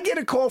 I get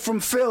a call from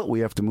Phil.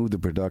 We have to move the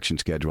production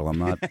schedule. I'm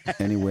not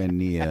anywhere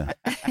near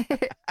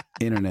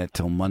internet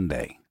till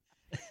Monday.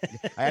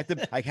 I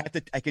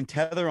can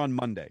tether on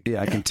Monday.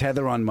 Yeah, I can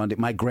tether on Monday.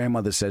 My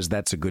grandmother says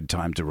that's a good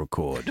time to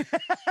record.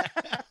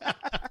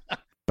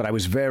 But I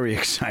was very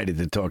excited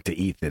to talk to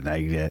Ethan.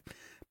 I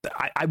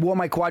wore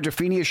my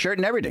Quadrophenia shirt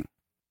and everything.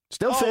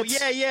 Still fits.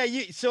 Oh, yeah.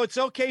 So it's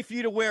okay for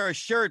you to wear a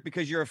shirt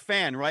because you're a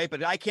fan, right?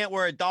 But I can't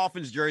wear a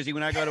Dolphins jersey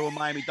when I go to a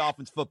Miami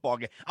Dolphins football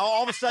game.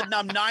 All of a sudden,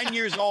 I'm 9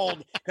 years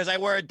old because I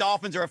wear a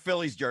Dolphins or a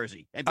Phillies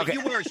jersey. But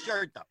you wear a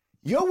shirt, though.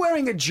 You're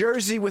wearing a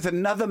jersey with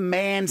another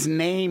man's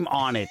name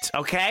on it,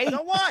 okay?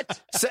 So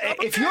what? So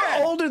if you're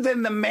older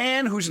than the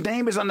man whose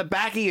name is on the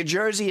back of your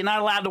jersey, you're not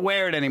allowed to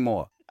wear it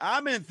anymore.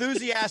 I'm an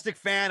enthusiastic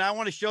fan. I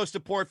want to show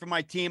support for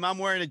my team. I'm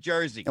wearing a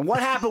jersey. And what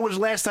happened was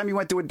last time you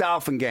went to a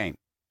Dolphin game?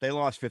 They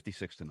lost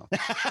 56-0.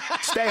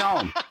 Stay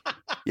home.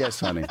 Yes,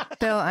 honey.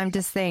 Phil, I'm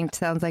just saying,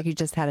 sounds like you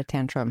just had a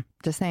tantrum.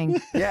 Just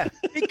saying. Yeah.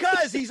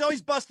 Because he's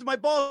always busting my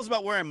balls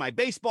about wearing my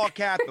baseball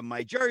cap and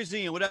my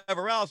jersey and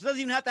whatever else. It doesn't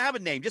even have to have a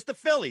name, just the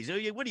Phillies.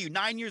 What are you,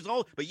 9 years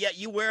old? But yet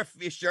you wear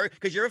a shirt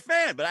because you're a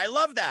fan. But I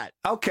love that.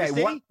 Okay.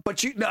 What? But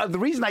the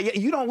reason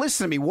you don't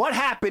listen to me. What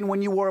happened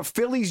when you wore a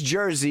Phillies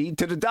jersey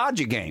to the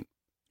Dodger game?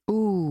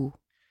 Ooh.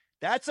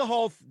 That's a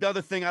whole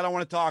other thing I don't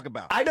want to talk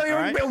about. I don't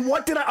even. Right?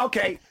 What did I?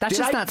 Okay, that's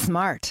just not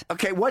smart.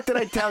 Okay, what did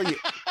I tell you?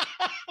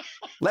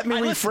 Let me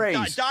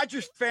rephrase.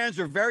 Dodgers fans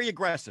are very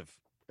aggressive.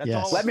 That's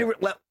yes. all. Let me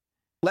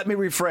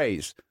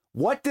rephrase.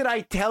 What did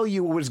I tell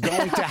you was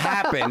going to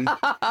happen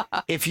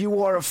if you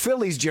wore a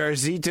Phillies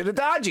jersey to the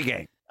Dodger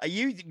game?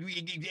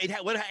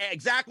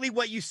 Exactly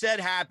what you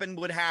said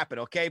would happen,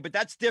 okay? But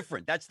that's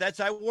different. That's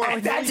I wore. Oh,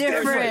 that's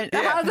different.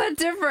 Yeah. How's that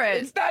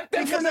different? It's not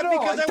different at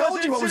all. I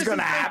told you what was going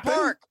to happen.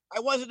 Park. I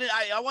wasn't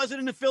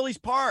in the Phillies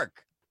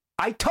park.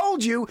 I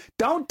told you,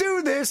 don't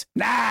do this.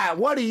 Nah,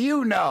 what do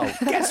you know?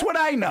 Guess what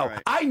I know?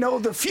 Right. I know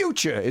the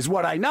future is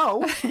what I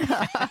know.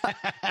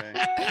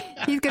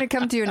 He's going to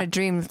come to you in a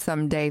dream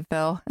someday,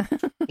 Phil.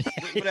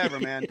 Whatever,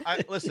 man.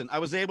 Listen, I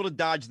was able to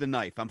dodge the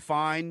knife. I'm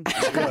fine.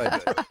 I'm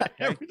good.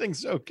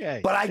 Everything's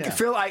okay. But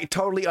Phil, I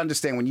totally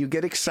understand. When you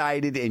get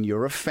excited and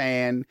you're a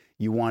fan,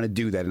 you want to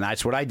do that. And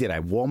that's what I did. I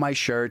wore my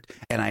shirt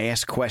and I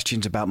asked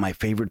questions about my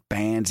favorite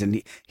bands.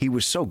 And he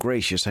was so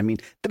gracious. I mean,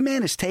 the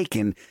man has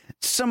taken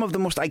some of the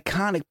most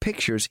iconic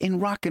pictures in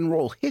rock and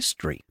roll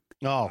history.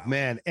 Oh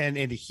man, and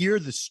to hear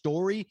the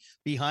story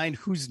behind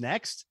who's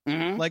next,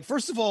 like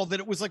first of all, that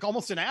it was like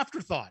almost an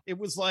afterthought. It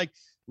was like,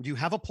 do you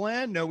have a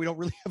plan? No, we don't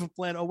really have a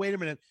plan. Oh, wait a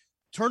minute.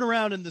 Turn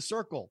around in the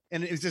circle,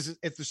 and it's just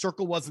if the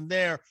circle wasn't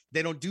there,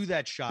 they don't do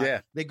that shot. Yeah.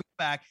 They go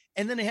back,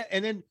 and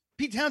then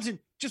Pete Townsend,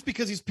 just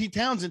because he's Pete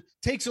Townsend,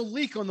 takes a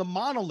leak on the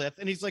monolith,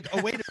 and he's like,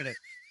 oh wait a minute.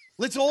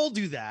 Let's all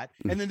do that.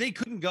 And then they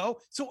couldn't go.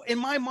 So in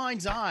my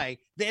mind's eye,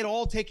 they had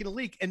all taken a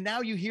leak. And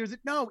now you hear that,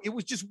 no, it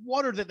was just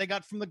water that they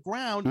got from the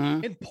ground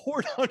and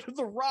poured onto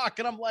the rock.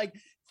 And I'm like,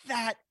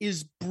 that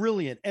is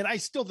brilliant. And I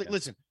still think,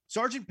 listen,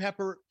 Sgt.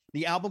 Pepper,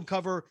 the album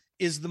cover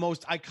is the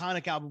most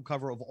iconic album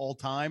cover of all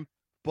time.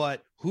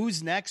 But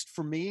Who's Next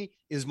for me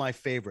is my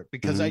favorite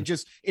because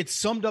it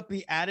summed up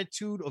the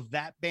attitude of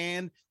that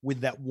band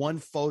with that one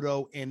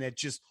photo. And it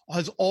just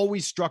has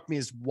always struck me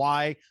as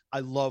why I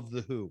love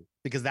The Who,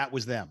 because that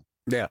was them.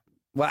 Yeah.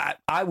 Well,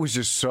 I was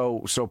just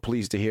so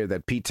pleased to hear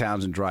that Pete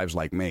Townsend drives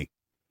like me.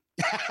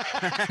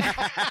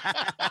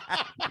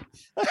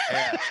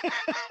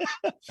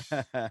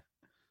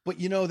 But,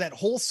 you know, that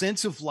whole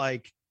sense of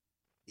like,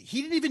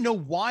 he didn't even know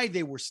why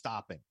they were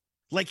stopping.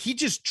 Like, he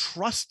just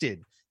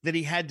trusted that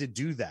he had to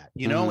do that,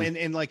 you know,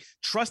 and like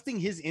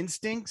trusting his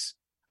instincts,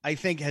 I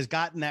think has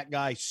gotten that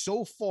guy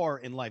so far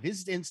in life.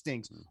 His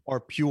instincts are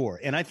pure.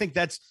 And I think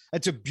that's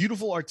a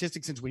beautiful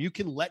artistic sense when you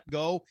can let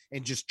go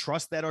and just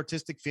trust that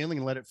artistic feeling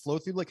and let it flow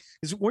through. Like,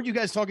 weren't you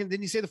guys talking?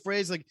 Didn't you say the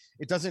phrase, like,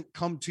 it doesn't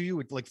come to you,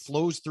 it like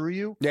flows through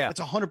you? Yeah.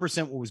 That's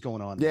 100% what was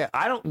going on. Yeah.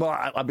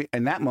 I mean,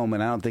 in that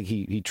moment, I don't think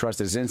he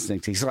trusted his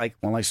instincts. He's like,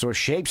 well, I saw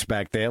shapes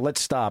back there.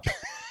 Let's stop.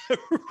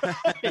 Right.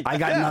 I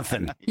got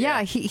nothing.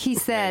 Yeah. He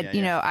said,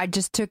 you know, I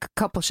just took a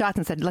couple shots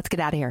and said, let's get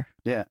out of here.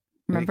 Yeah.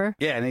 Remember?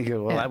 Yeah, and he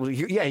goes, well,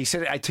 he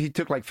said he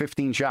took like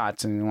 15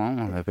 shots, and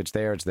well, if it's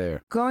there, it's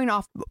there. Going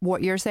off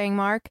what you're saying,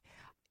 Mark,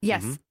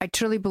 yes, I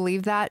truly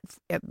believe that.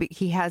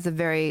 He has a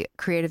very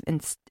creative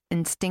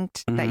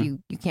instinct that you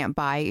can't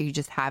buy, you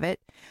just have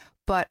it.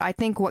 But I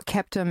think what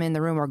kept him in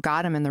the room or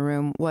got him in the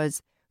room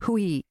was who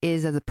he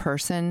is as a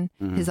person,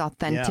 his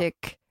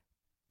authentic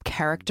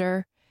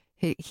character.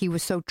 He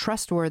was so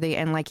trustworthy,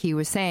 and like he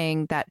was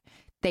saying, that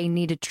they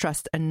needed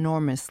trust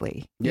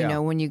enormously. You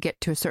know, when you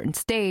get to a certain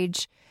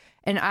stage.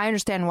 And I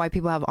understand why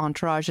people have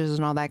entourages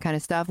and all that kind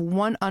of stuff.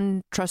 One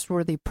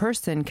untrustworthy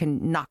person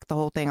can knock the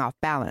whole thing off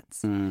balance.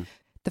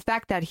 The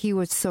fact that he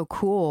was so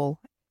cool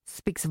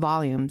speaks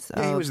volumes.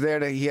 Yeah, he was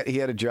there he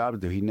had a job to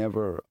do. He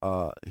never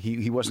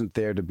he wasn't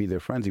there to be their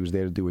friends. He was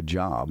there to do a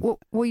job.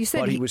 Well, you said,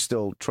 but he was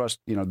still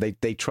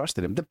they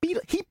trusted him. The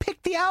Beatles, he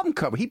picked the album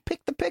cover. He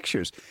picked the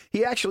pictures.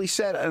 He actually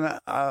said, and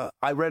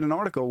I read an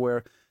article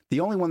where the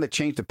only one that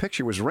changed the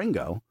picture was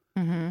Ringo.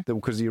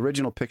 Because the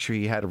original picture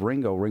he had of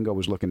Ringo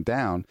was looking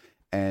down,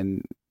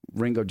 and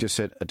Ringo just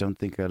said, I don't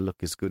think I look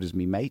as good as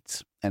me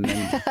mates. And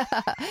then,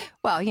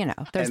 well, you know,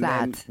 there's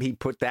that. Then he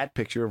put that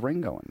picture of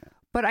Ringo in there.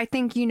 But I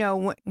think, you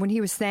know, when he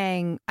was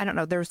saying, I don't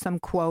know, there was some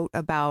quote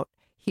about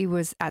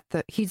he's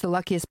the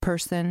luckiest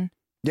person.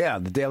 Yeah,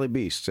 the Daily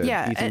Beast said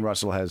Ethan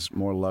Russell has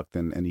more luck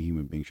than any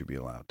human being should be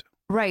allowed to.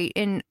 Right.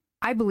 And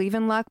I believe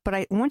in luck,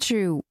 but once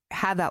you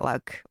have that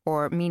luck,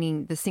 or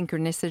meaning the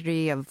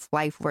synchronicity of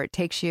life where it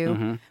takes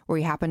you, where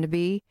you happen to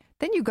be,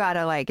 then you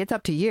gotta it's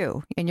up to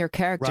you and your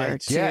character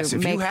to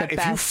make the best.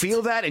 If you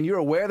feel that and you're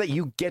aware that,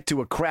 you get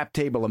to a crap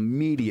table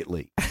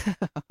immediately.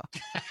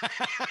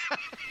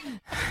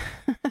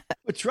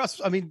 But trust,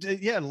 I mean,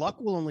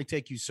 luck will only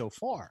take you so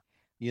far.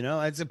 You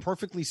know, as it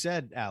perfectly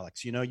said,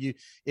 Alex, you know,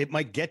 it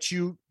might get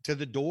you to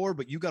the door,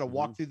 but you got to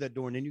walk through that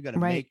door, and then you got to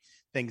make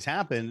things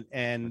happen.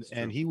 And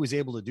he was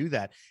able to do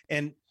that.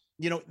 And,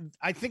 you know,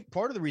 I think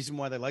part of the reason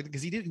why they liked it,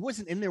 because he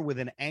wasn't in there with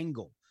an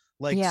angle.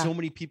 So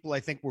many people, I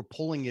think, were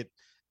pulling it,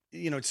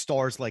 you know,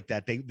 stars like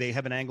that. They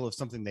have an angle of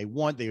something they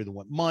want. They either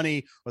want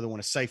money or they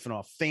want to siphon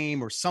off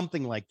fame or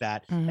something like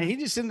that. And he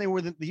just in there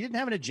he didn't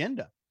have an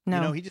agenda. No,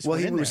 you know, he just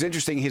it was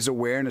interesting, his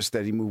awareness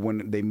that he moved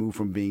when they moved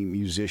from being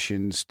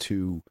musicians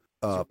to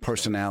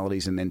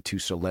personalities and then to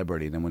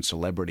celebrity. And then when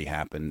celebrity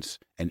happens,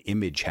 an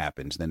image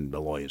happens, then the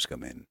lawyers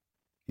come in.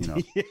 You know,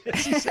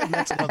 that's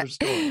another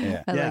story.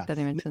 I like that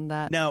he mentioned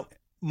that. Now,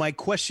 my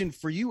question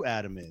for you,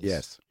 Adam,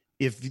 is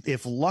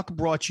if luck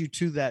brought you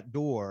to that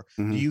door,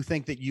 do you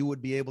think that you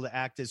would be able to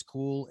act as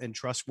cool and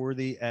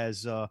trustworthy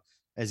as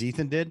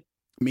Ethan did?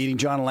 Meeting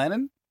John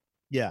Lennon?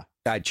 Yeah,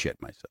 I'd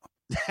shit myself.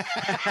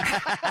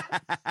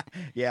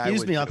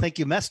 Excuse me, I think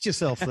you messed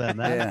yourself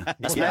then.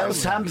 Smell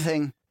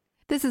something.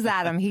 This is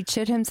Adam. He'd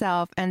shit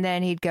himself, and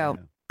then he'd go,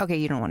 okay,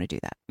 you don't want to do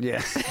that.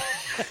 Yeah.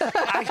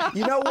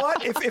 You know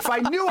what? If I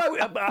knew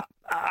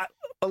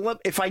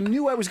if I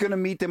knew I was going to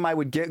meet them, I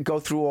would go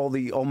through all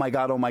the oh my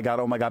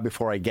god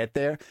before I get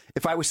there.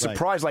 If I was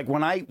surprised, like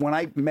when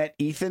I met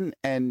Ethan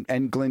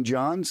and Glenn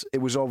Johns, it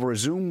was over a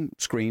Zoom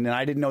screen, and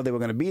I didn't know they were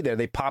going to be there.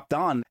 They popped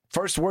on.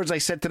 First words I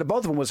said to the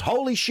both of them was,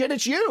 "Holy shit,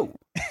 it's you!"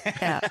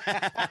 Yeah,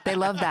 they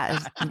love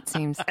that. It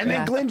seems. And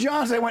then Glenn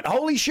Johns, I went,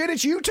 "Holy shit,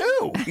 it's you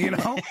too!" You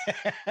know,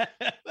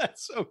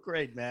 that's so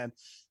great, man.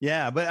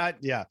 Yeah, but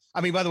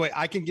I mean, by the way,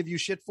 I can give you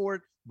shit for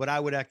it, but I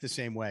would act the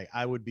same way.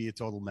 I would be a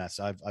total mess.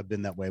 I've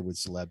been that way with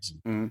celebs.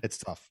 It's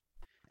tough.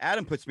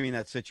 Adam puts me in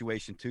that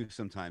situation too.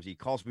 Sometimes he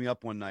calls me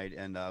up one night,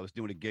 and I was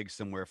doing a gig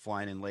somewhere,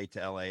 flying in late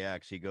to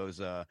LAX. He goes,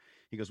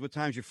 "What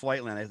time's your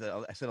flight land?"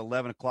 I said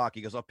 11 o'clock.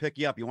 He goes, "I'll pick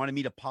you up. You want to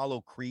meet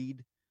Apollo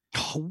Creed?"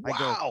 Oh,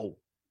 wow.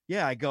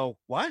 I go,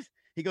 "What?"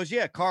 He goes,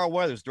 "Yeah, Carl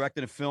Weathers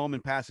directed a film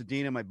in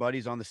Pasadena. My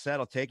buddy's on the set.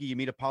 I'll take you. You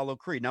meet Apollo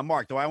Creed." Now,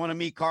 Mark, do I want to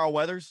meet Carl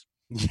Weathers?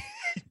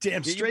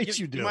 Damn straight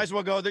you do. You might as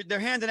well go. They're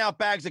handing out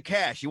bags of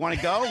cash. You want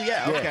to go?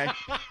 Yeah, okay.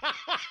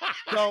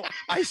 So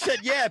I said,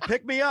 "Yeah,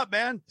 pick me up,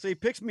 man." So he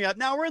picks me up.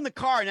 Now we're in the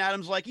car, and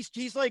Adam's like,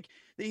 he's like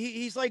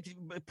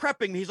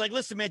prepping me. He's like,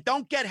 "Listen, man,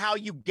 don't get how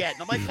you get."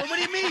 And I'm like, "Well, what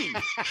do you mean?"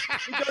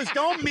 He goes,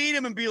 "Don't meet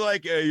him and be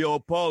like, 'Hey, yo,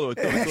 Apollo,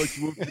 I thought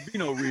you were to be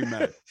no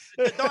rematch.'"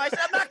 No, I said,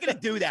 "I'm not going to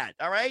do that.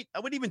 All right, I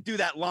wouldn't even do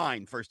that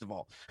line. First of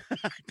all,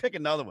 pick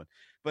another one."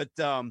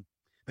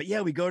 But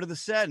yeah, we go to the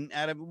set, and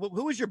Adam,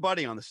 who was your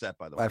buddy on the set,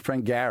 by the way? My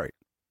friend Gary.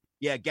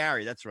 Yeah,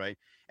 Gary, that's right.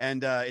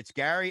 And it's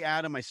Gary,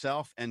 Adam,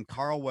 myself, and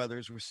Carl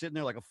Weathers. We're sitting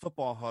there like a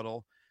football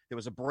huddle. There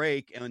was a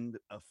break, and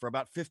for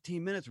about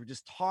 15 minutes, we're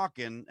just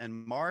talking.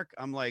 And Mark,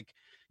 I'm like,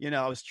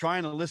 I was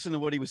trying to listen to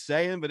what he was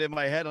saying, but in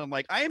my head, I'm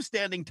like, I am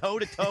standing toe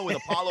to toe with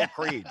Apollo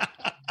Creed.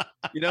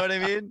 You know what I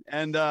mean?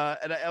 And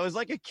I was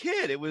like a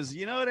kid. It was,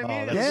 you know what I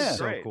mean? Oh, yeah.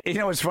 So cool. You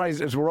know what's funny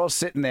is we're all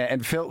sitting there,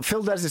 and Phil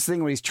does this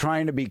thing where he's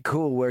trying to be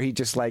cool, where he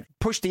just like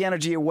push the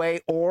energy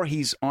away, or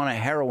he's on a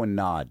heroin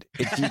nod.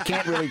 You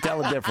can't really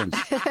tell the difference.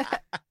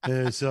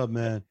 Hey, what's up,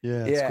 man?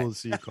 Yeah, it's cool to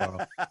see you,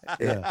 Carl.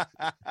 Yeah,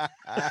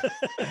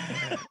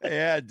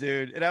 yeah,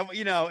 dude. And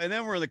and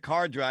then we're in the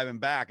car driving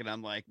back, and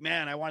I'm like,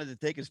 man, I wanted to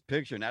take his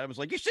picture, and Adam was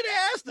like, you should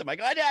have asked him. I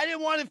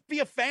didn't want to be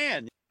a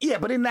fan. Yeah,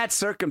 but in that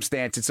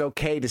circumstance, it's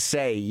okay to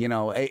say,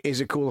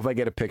 is it cool if I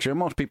get a picture? And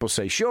most people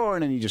say, sure,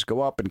 and then you just go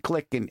up and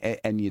click,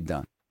 and you're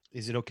done.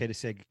 Is it okay to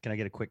say, can I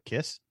get a quick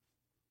kiss?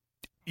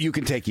 You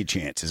can take your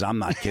chances. I'm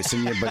not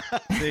kissing you, but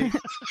see,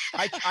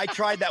 I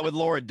tried that with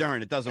Laura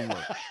Dern. It doesn't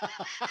work.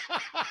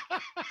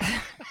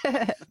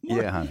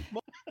 Yeah, honey.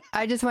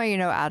 I just want you to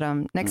know,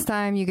 Adam, next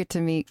time you get to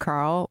meet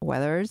Carl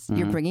Weathers,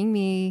 you're bringing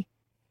me,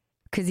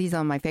 because he's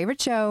on my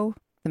favorite show,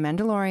 The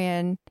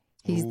Mandalorian.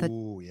 He's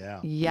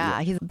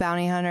he's a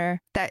bounty hunter.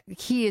 That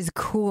he is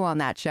cool on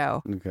that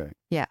show. Okay.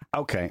 Yeah.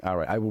 Okay. All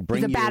right. I will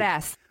bring you. He's a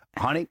badass.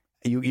 Honey,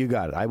 you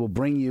got it. I will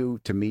bring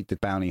you to meet the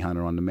bounty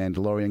hunter on The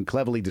Mandalorian,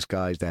 cleverly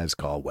disguised as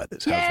Carl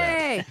Weathers. How's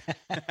Yay!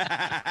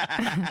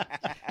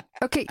 That?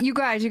 Okay, you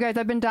guys,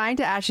 I've been dying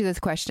to ask you this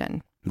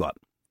question. What?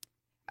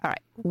 All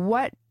right.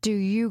 What do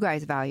you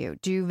guys value?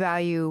 Would you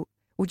value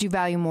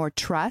more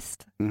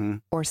trust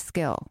or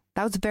skill?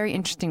 That was very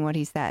interesting what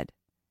he said.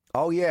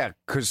 Oh, yeah,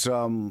 because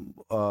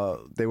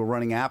they were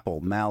running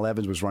Apple. Mal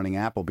Evans was running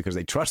Apple because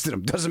they trusted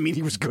him. Doesn't mean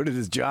he was good at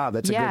his job.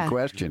 That's a good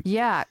question.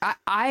 Yeah,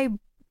 I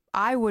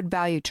would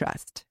value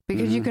trust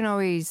because you can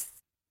always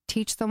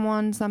teach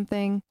someone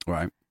something.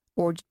 Right.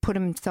 Or put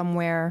him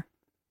somewhere.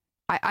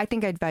 I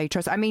think I'd value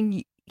trust. I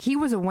mean, he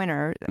was a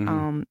winner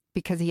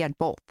because he had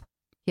both.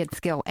 He had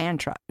skill and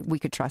trust. We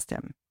could trust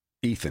him.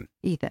 Ethan.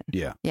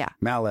 Yeah.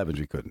 Mal Evans,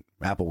 we couldn't.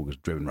 Apple was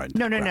driven right.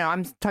 No.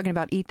 I'm talking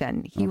about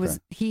Ethan. He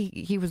was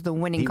the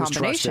winning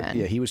combination.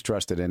 Trusted. Yeah, he was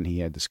trusted, and he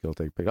had the skill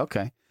to pick.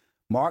 Okay,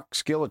 Mark,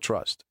 skill or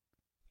trust?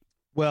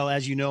 Well,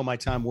 as you know, my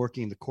time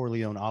working in the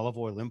Corleone olive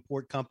oil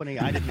import company,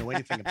 I didn't know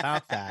anything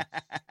about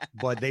that.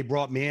 But they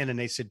brought me in, and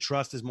they said,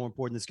 "Trust is more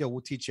important than skill.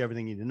 We'll teach you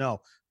everything you need to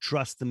know.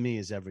 Trust in me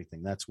is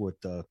everything." That's what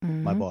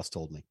my boss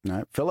told me. All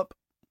right, Philip.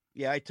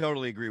 Yeah, I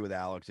totally agree with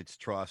Alex. It's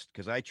trust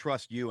because I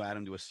trust you,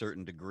 Adam, to a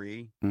certain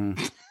degree. Only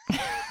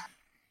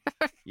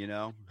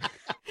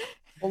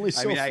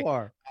so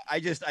far.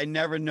 I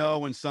never know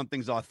when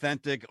something's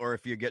authentic or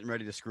if you're getting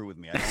ready to screw with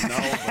me.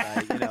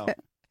 I don't know,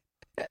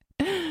 but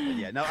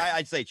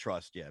I'd say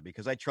trust. Yeah,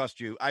 because I trust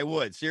you. I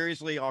would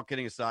seriously. All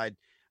kidding aside,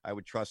 I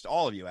would trust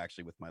all of you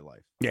actually with my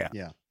life. Yeah.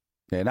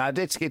 No,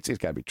 it's got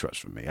to be trust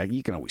for me.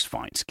 You can always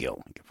find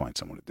skill. You can find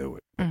someone to do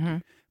it.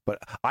 But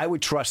I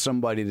would trust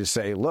somebody to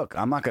say, look,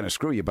 I'm not going to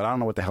screw you, but I don't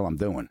know what the hell I'm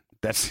doing.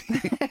 That's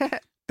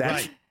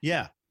right.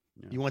 Yeah.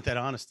 You want that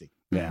honesty.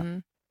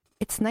 Yeah.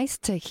 It's nice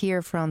to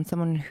hear from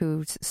someone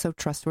who's so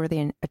trustworthy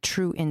and a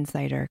true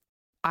insider.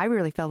 I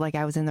really felt like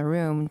I was in the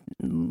room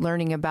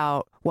learning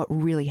about what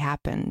really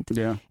happened.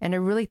 Yeah. And I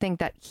really think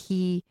that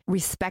he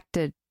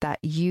respected that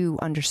you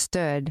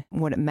understood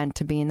what it meant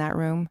to be in that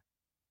room.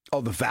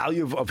 Oh, the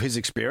value of his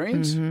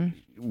experience?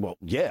 Well,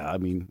 yeah. I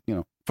mean,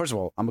 first of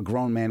all, I'm a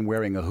grown man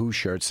wearing a Who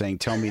shirt saying,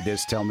 tell me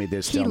this, tell me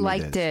this, He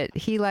liked it.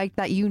 He liked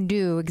that you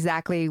knew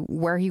exactly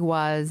where he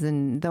was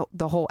and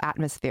the whole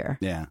atmosphere.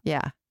 Yeah.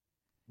 Yeah.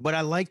 But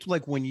I liked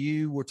like when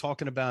you were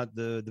talking about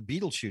the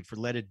Beatles shoot for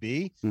Let It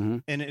Be.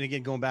 And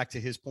again, going back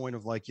to his point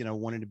of like,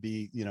 wanting to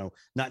be,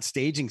 not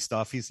staging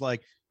stuff. He's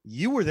like,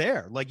 you were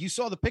there. Like you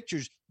saw the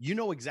pictures,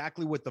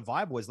 exactly what the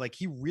vibe was. Like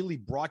he really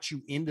brought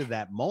you into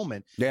that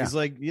moment. Yeah. He's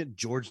like,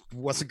 George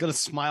wasn't going to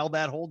smile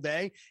that whole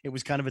day. It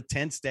was kind of a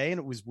tense day and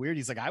it was weird.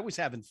 He's like, I was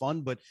having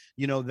fun, but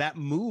that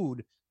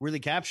mood really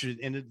captured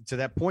it. And to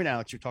that point,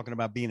 Alex, you're talking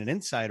about being an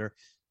insider.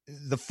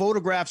 The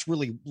photographs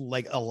really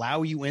like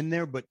allow you in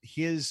there, but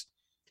his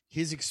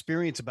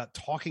experience about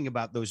talking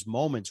about those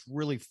moments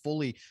really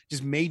fully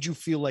just made you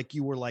feel like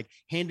you were like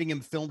handing him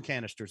film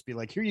canisters, be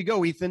like, here you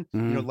go, Ethan.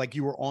 Like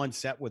you were on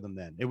set with him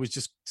then. It was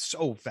just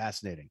so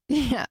fascinating.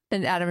 Yeah.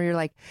 And Adam, you're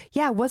like,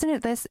 yeah, wasn't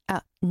it this?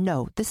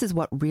 No, this is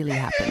what really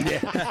happened.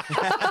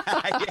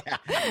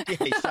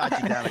 He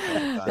shot you down a couple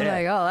times.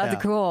 Like, oh,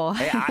 that's cool.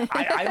 Hey,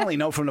 I only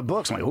know from the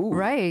books. I'm like, ooh.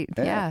 Right.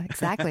 Yeah,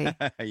 exactly.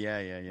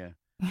 Yeah.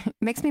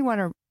 Makes me want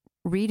to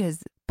read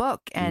his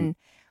book. And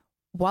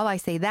while I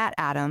say that,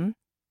 Adam,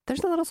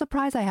 there's a little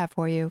surprise I have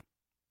for you.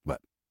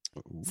 What?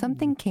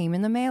 Something came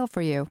in the mail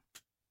for you.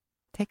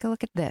 Take a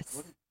look at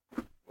this.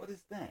 What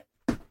is that?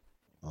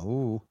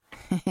 Oh.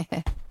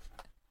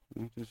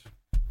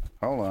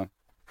 Hold on.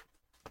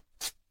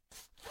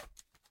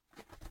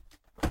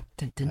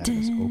 Dun, dun,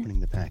 Adam's dun.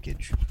 opening the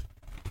package.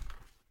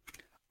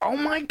 Oh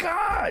my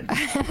God! Look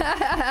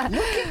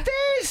at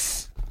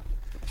this!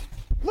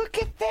 Look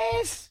at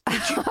this!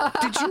 Did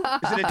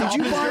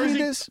you buy me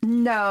this?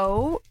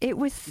 No, it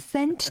was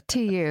sent to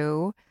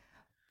you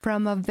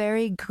from a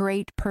very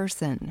great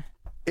person.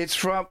 It's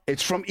from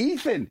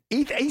Ethan.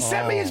 He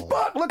sent me his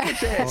book. Look at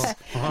this.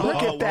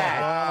 Look at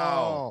that.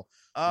 Wow.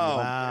 Oh,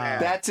 Wow.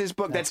 That's his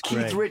book. That's Keith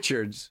great.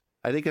 Richards.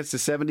 I think that's the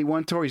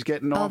 71 tour. He's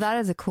getting off. Oh, that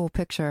is a cool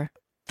picture.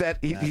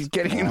 He's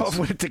getting it off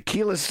with a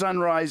tequila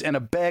sunrise and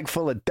a bag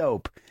full of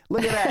dope.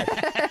 Look at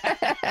that.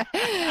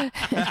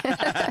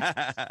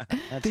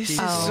 This is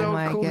so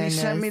cool. Goodness. He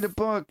sent me the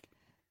book.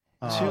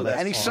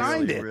 And he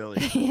signed it. Really.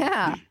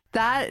 Yeah.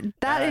 That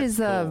is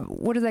cool.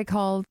 what do they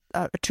call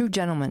a true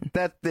gentleman?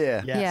 That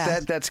there. Yeah.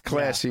 That's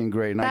classy and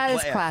great. And That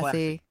is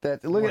classy.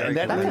 Look at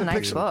that. That's a nice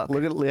picture. book.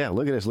 Look at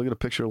this. Look at a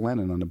picture of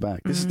Lennon on the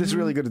back. This is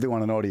really good to do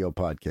on an audio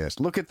podcast.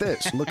 Look at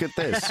this. Look at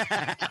this.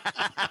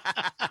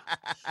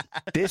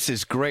 This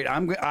is great. I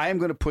am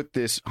going to put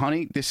this,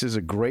 honey. This is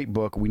a great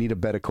book. We need a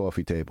better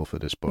coffee table for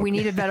this book. We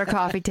need a better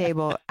coffee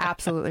table.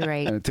 Absolutely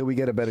right. And until we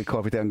get a better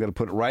coffee table, I'm going to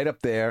put it right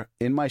up there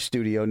in my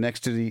studio next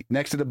to the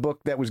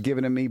book that was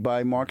given to me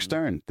by Mark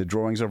Stern, The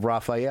Drawings of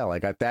Raphael. I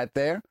got that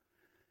there.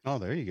 Oh,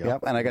 there you go.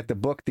 Yep, and I got the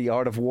book, The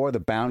Art of War, the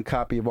bound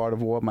copy of Art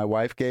of War my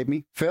wife gave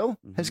me. Phil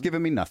has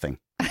given me nothing.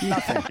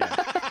 Nothing.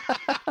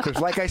 Because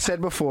like I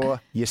said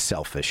before, you're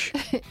selfish.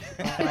 Oh,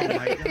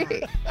 my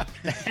God.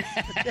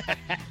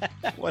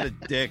 What a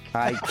dick.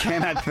 I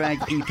cannot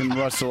thank Ethan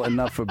Russell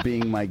enough for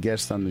being my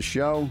guest on the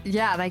show.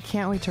 Yeah, and I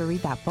can't wait to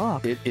read that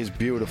book. It is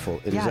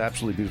beautiful. It is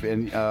absolutely beautiful.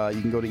 And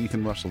you can go to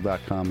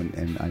ethanrussell.com,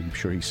 and I'm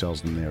sure he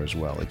sells them there as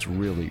well. It's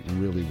really,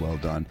 really well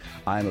done.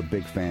 I'm a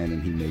big fan,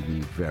 and he made me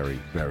very,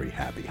 very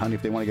happy. Honey,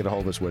 if they want to get a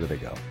hold of us, where do they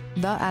go?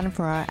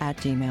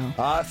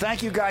 TheAdamFerrara@gmail.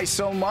 Thank you guys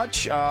so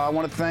much. I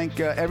want to thank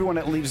everyone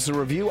that leaves us a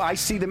review. I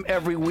see them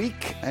every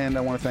week, and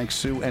I want to thank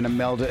Sue and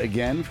Imelda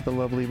again for the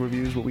lovely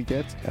reviews what we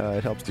get.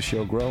 It helps the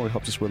show grow. It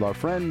helps us with our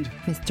friend,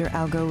 Mr.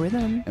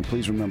 Algorithm. And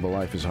please remember,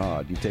 life is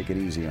hard. You take it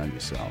easy on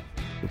yourself.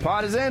 The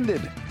pod is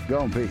ended.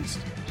 Go in peace.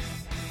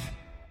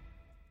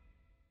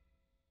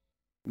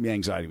 The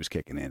anxiety was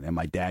kicking in, and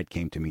my dad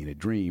came to me in a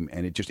dream,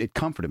 and it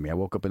comforted me. I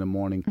woke up in the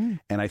morning,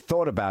 and I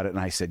thought about it, and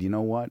I said, you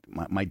know what?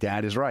 My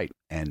dad is right.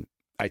 And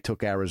I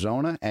took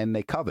Arizona, and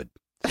they covered.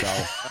 So...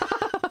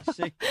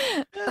 See?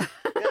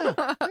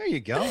 There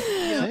you go.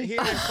 He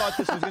thought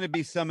this was going to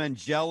be some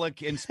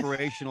angelic,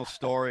 inspirational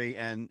story,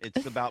 and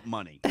it's about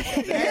money.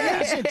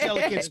 Yeah, it's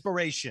angelic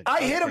inspiration.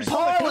 I hit a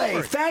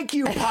parlay. Thank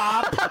you,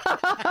 Pop.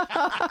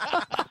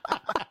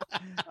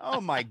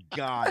 Oh, my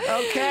God.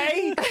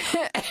 Okay.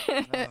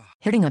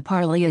 Hitting a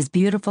parlay is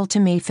beautiful to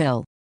me,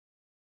 Phil.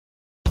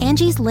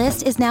 Angie's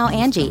List is now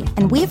Angie,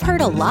 and we've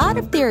heard a lot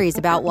of theories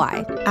about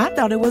why. I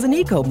thought it was an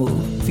eco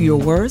move.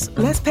 Fewer words,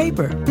 less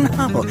paper.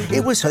 No,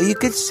 it was so you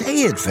could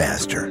say it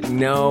faster.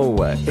 No,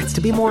 it's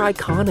to be more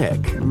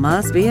iconic.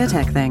 Must be a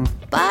tech thing.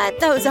 But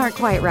those aren't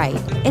quite right.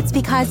 It's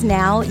because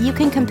now you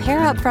can compare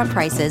upfront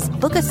prices,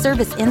 book a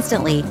service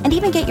instantly, and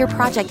even get your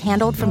project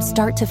handled from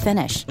start to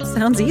finish.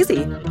 Sounds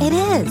easy. It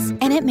is,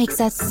 and it makes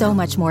us so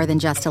much more than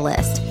just a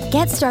list.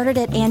 Get started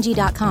at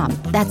Angie.com.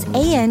 That's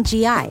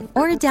ANGI,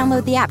 or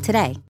download the app today.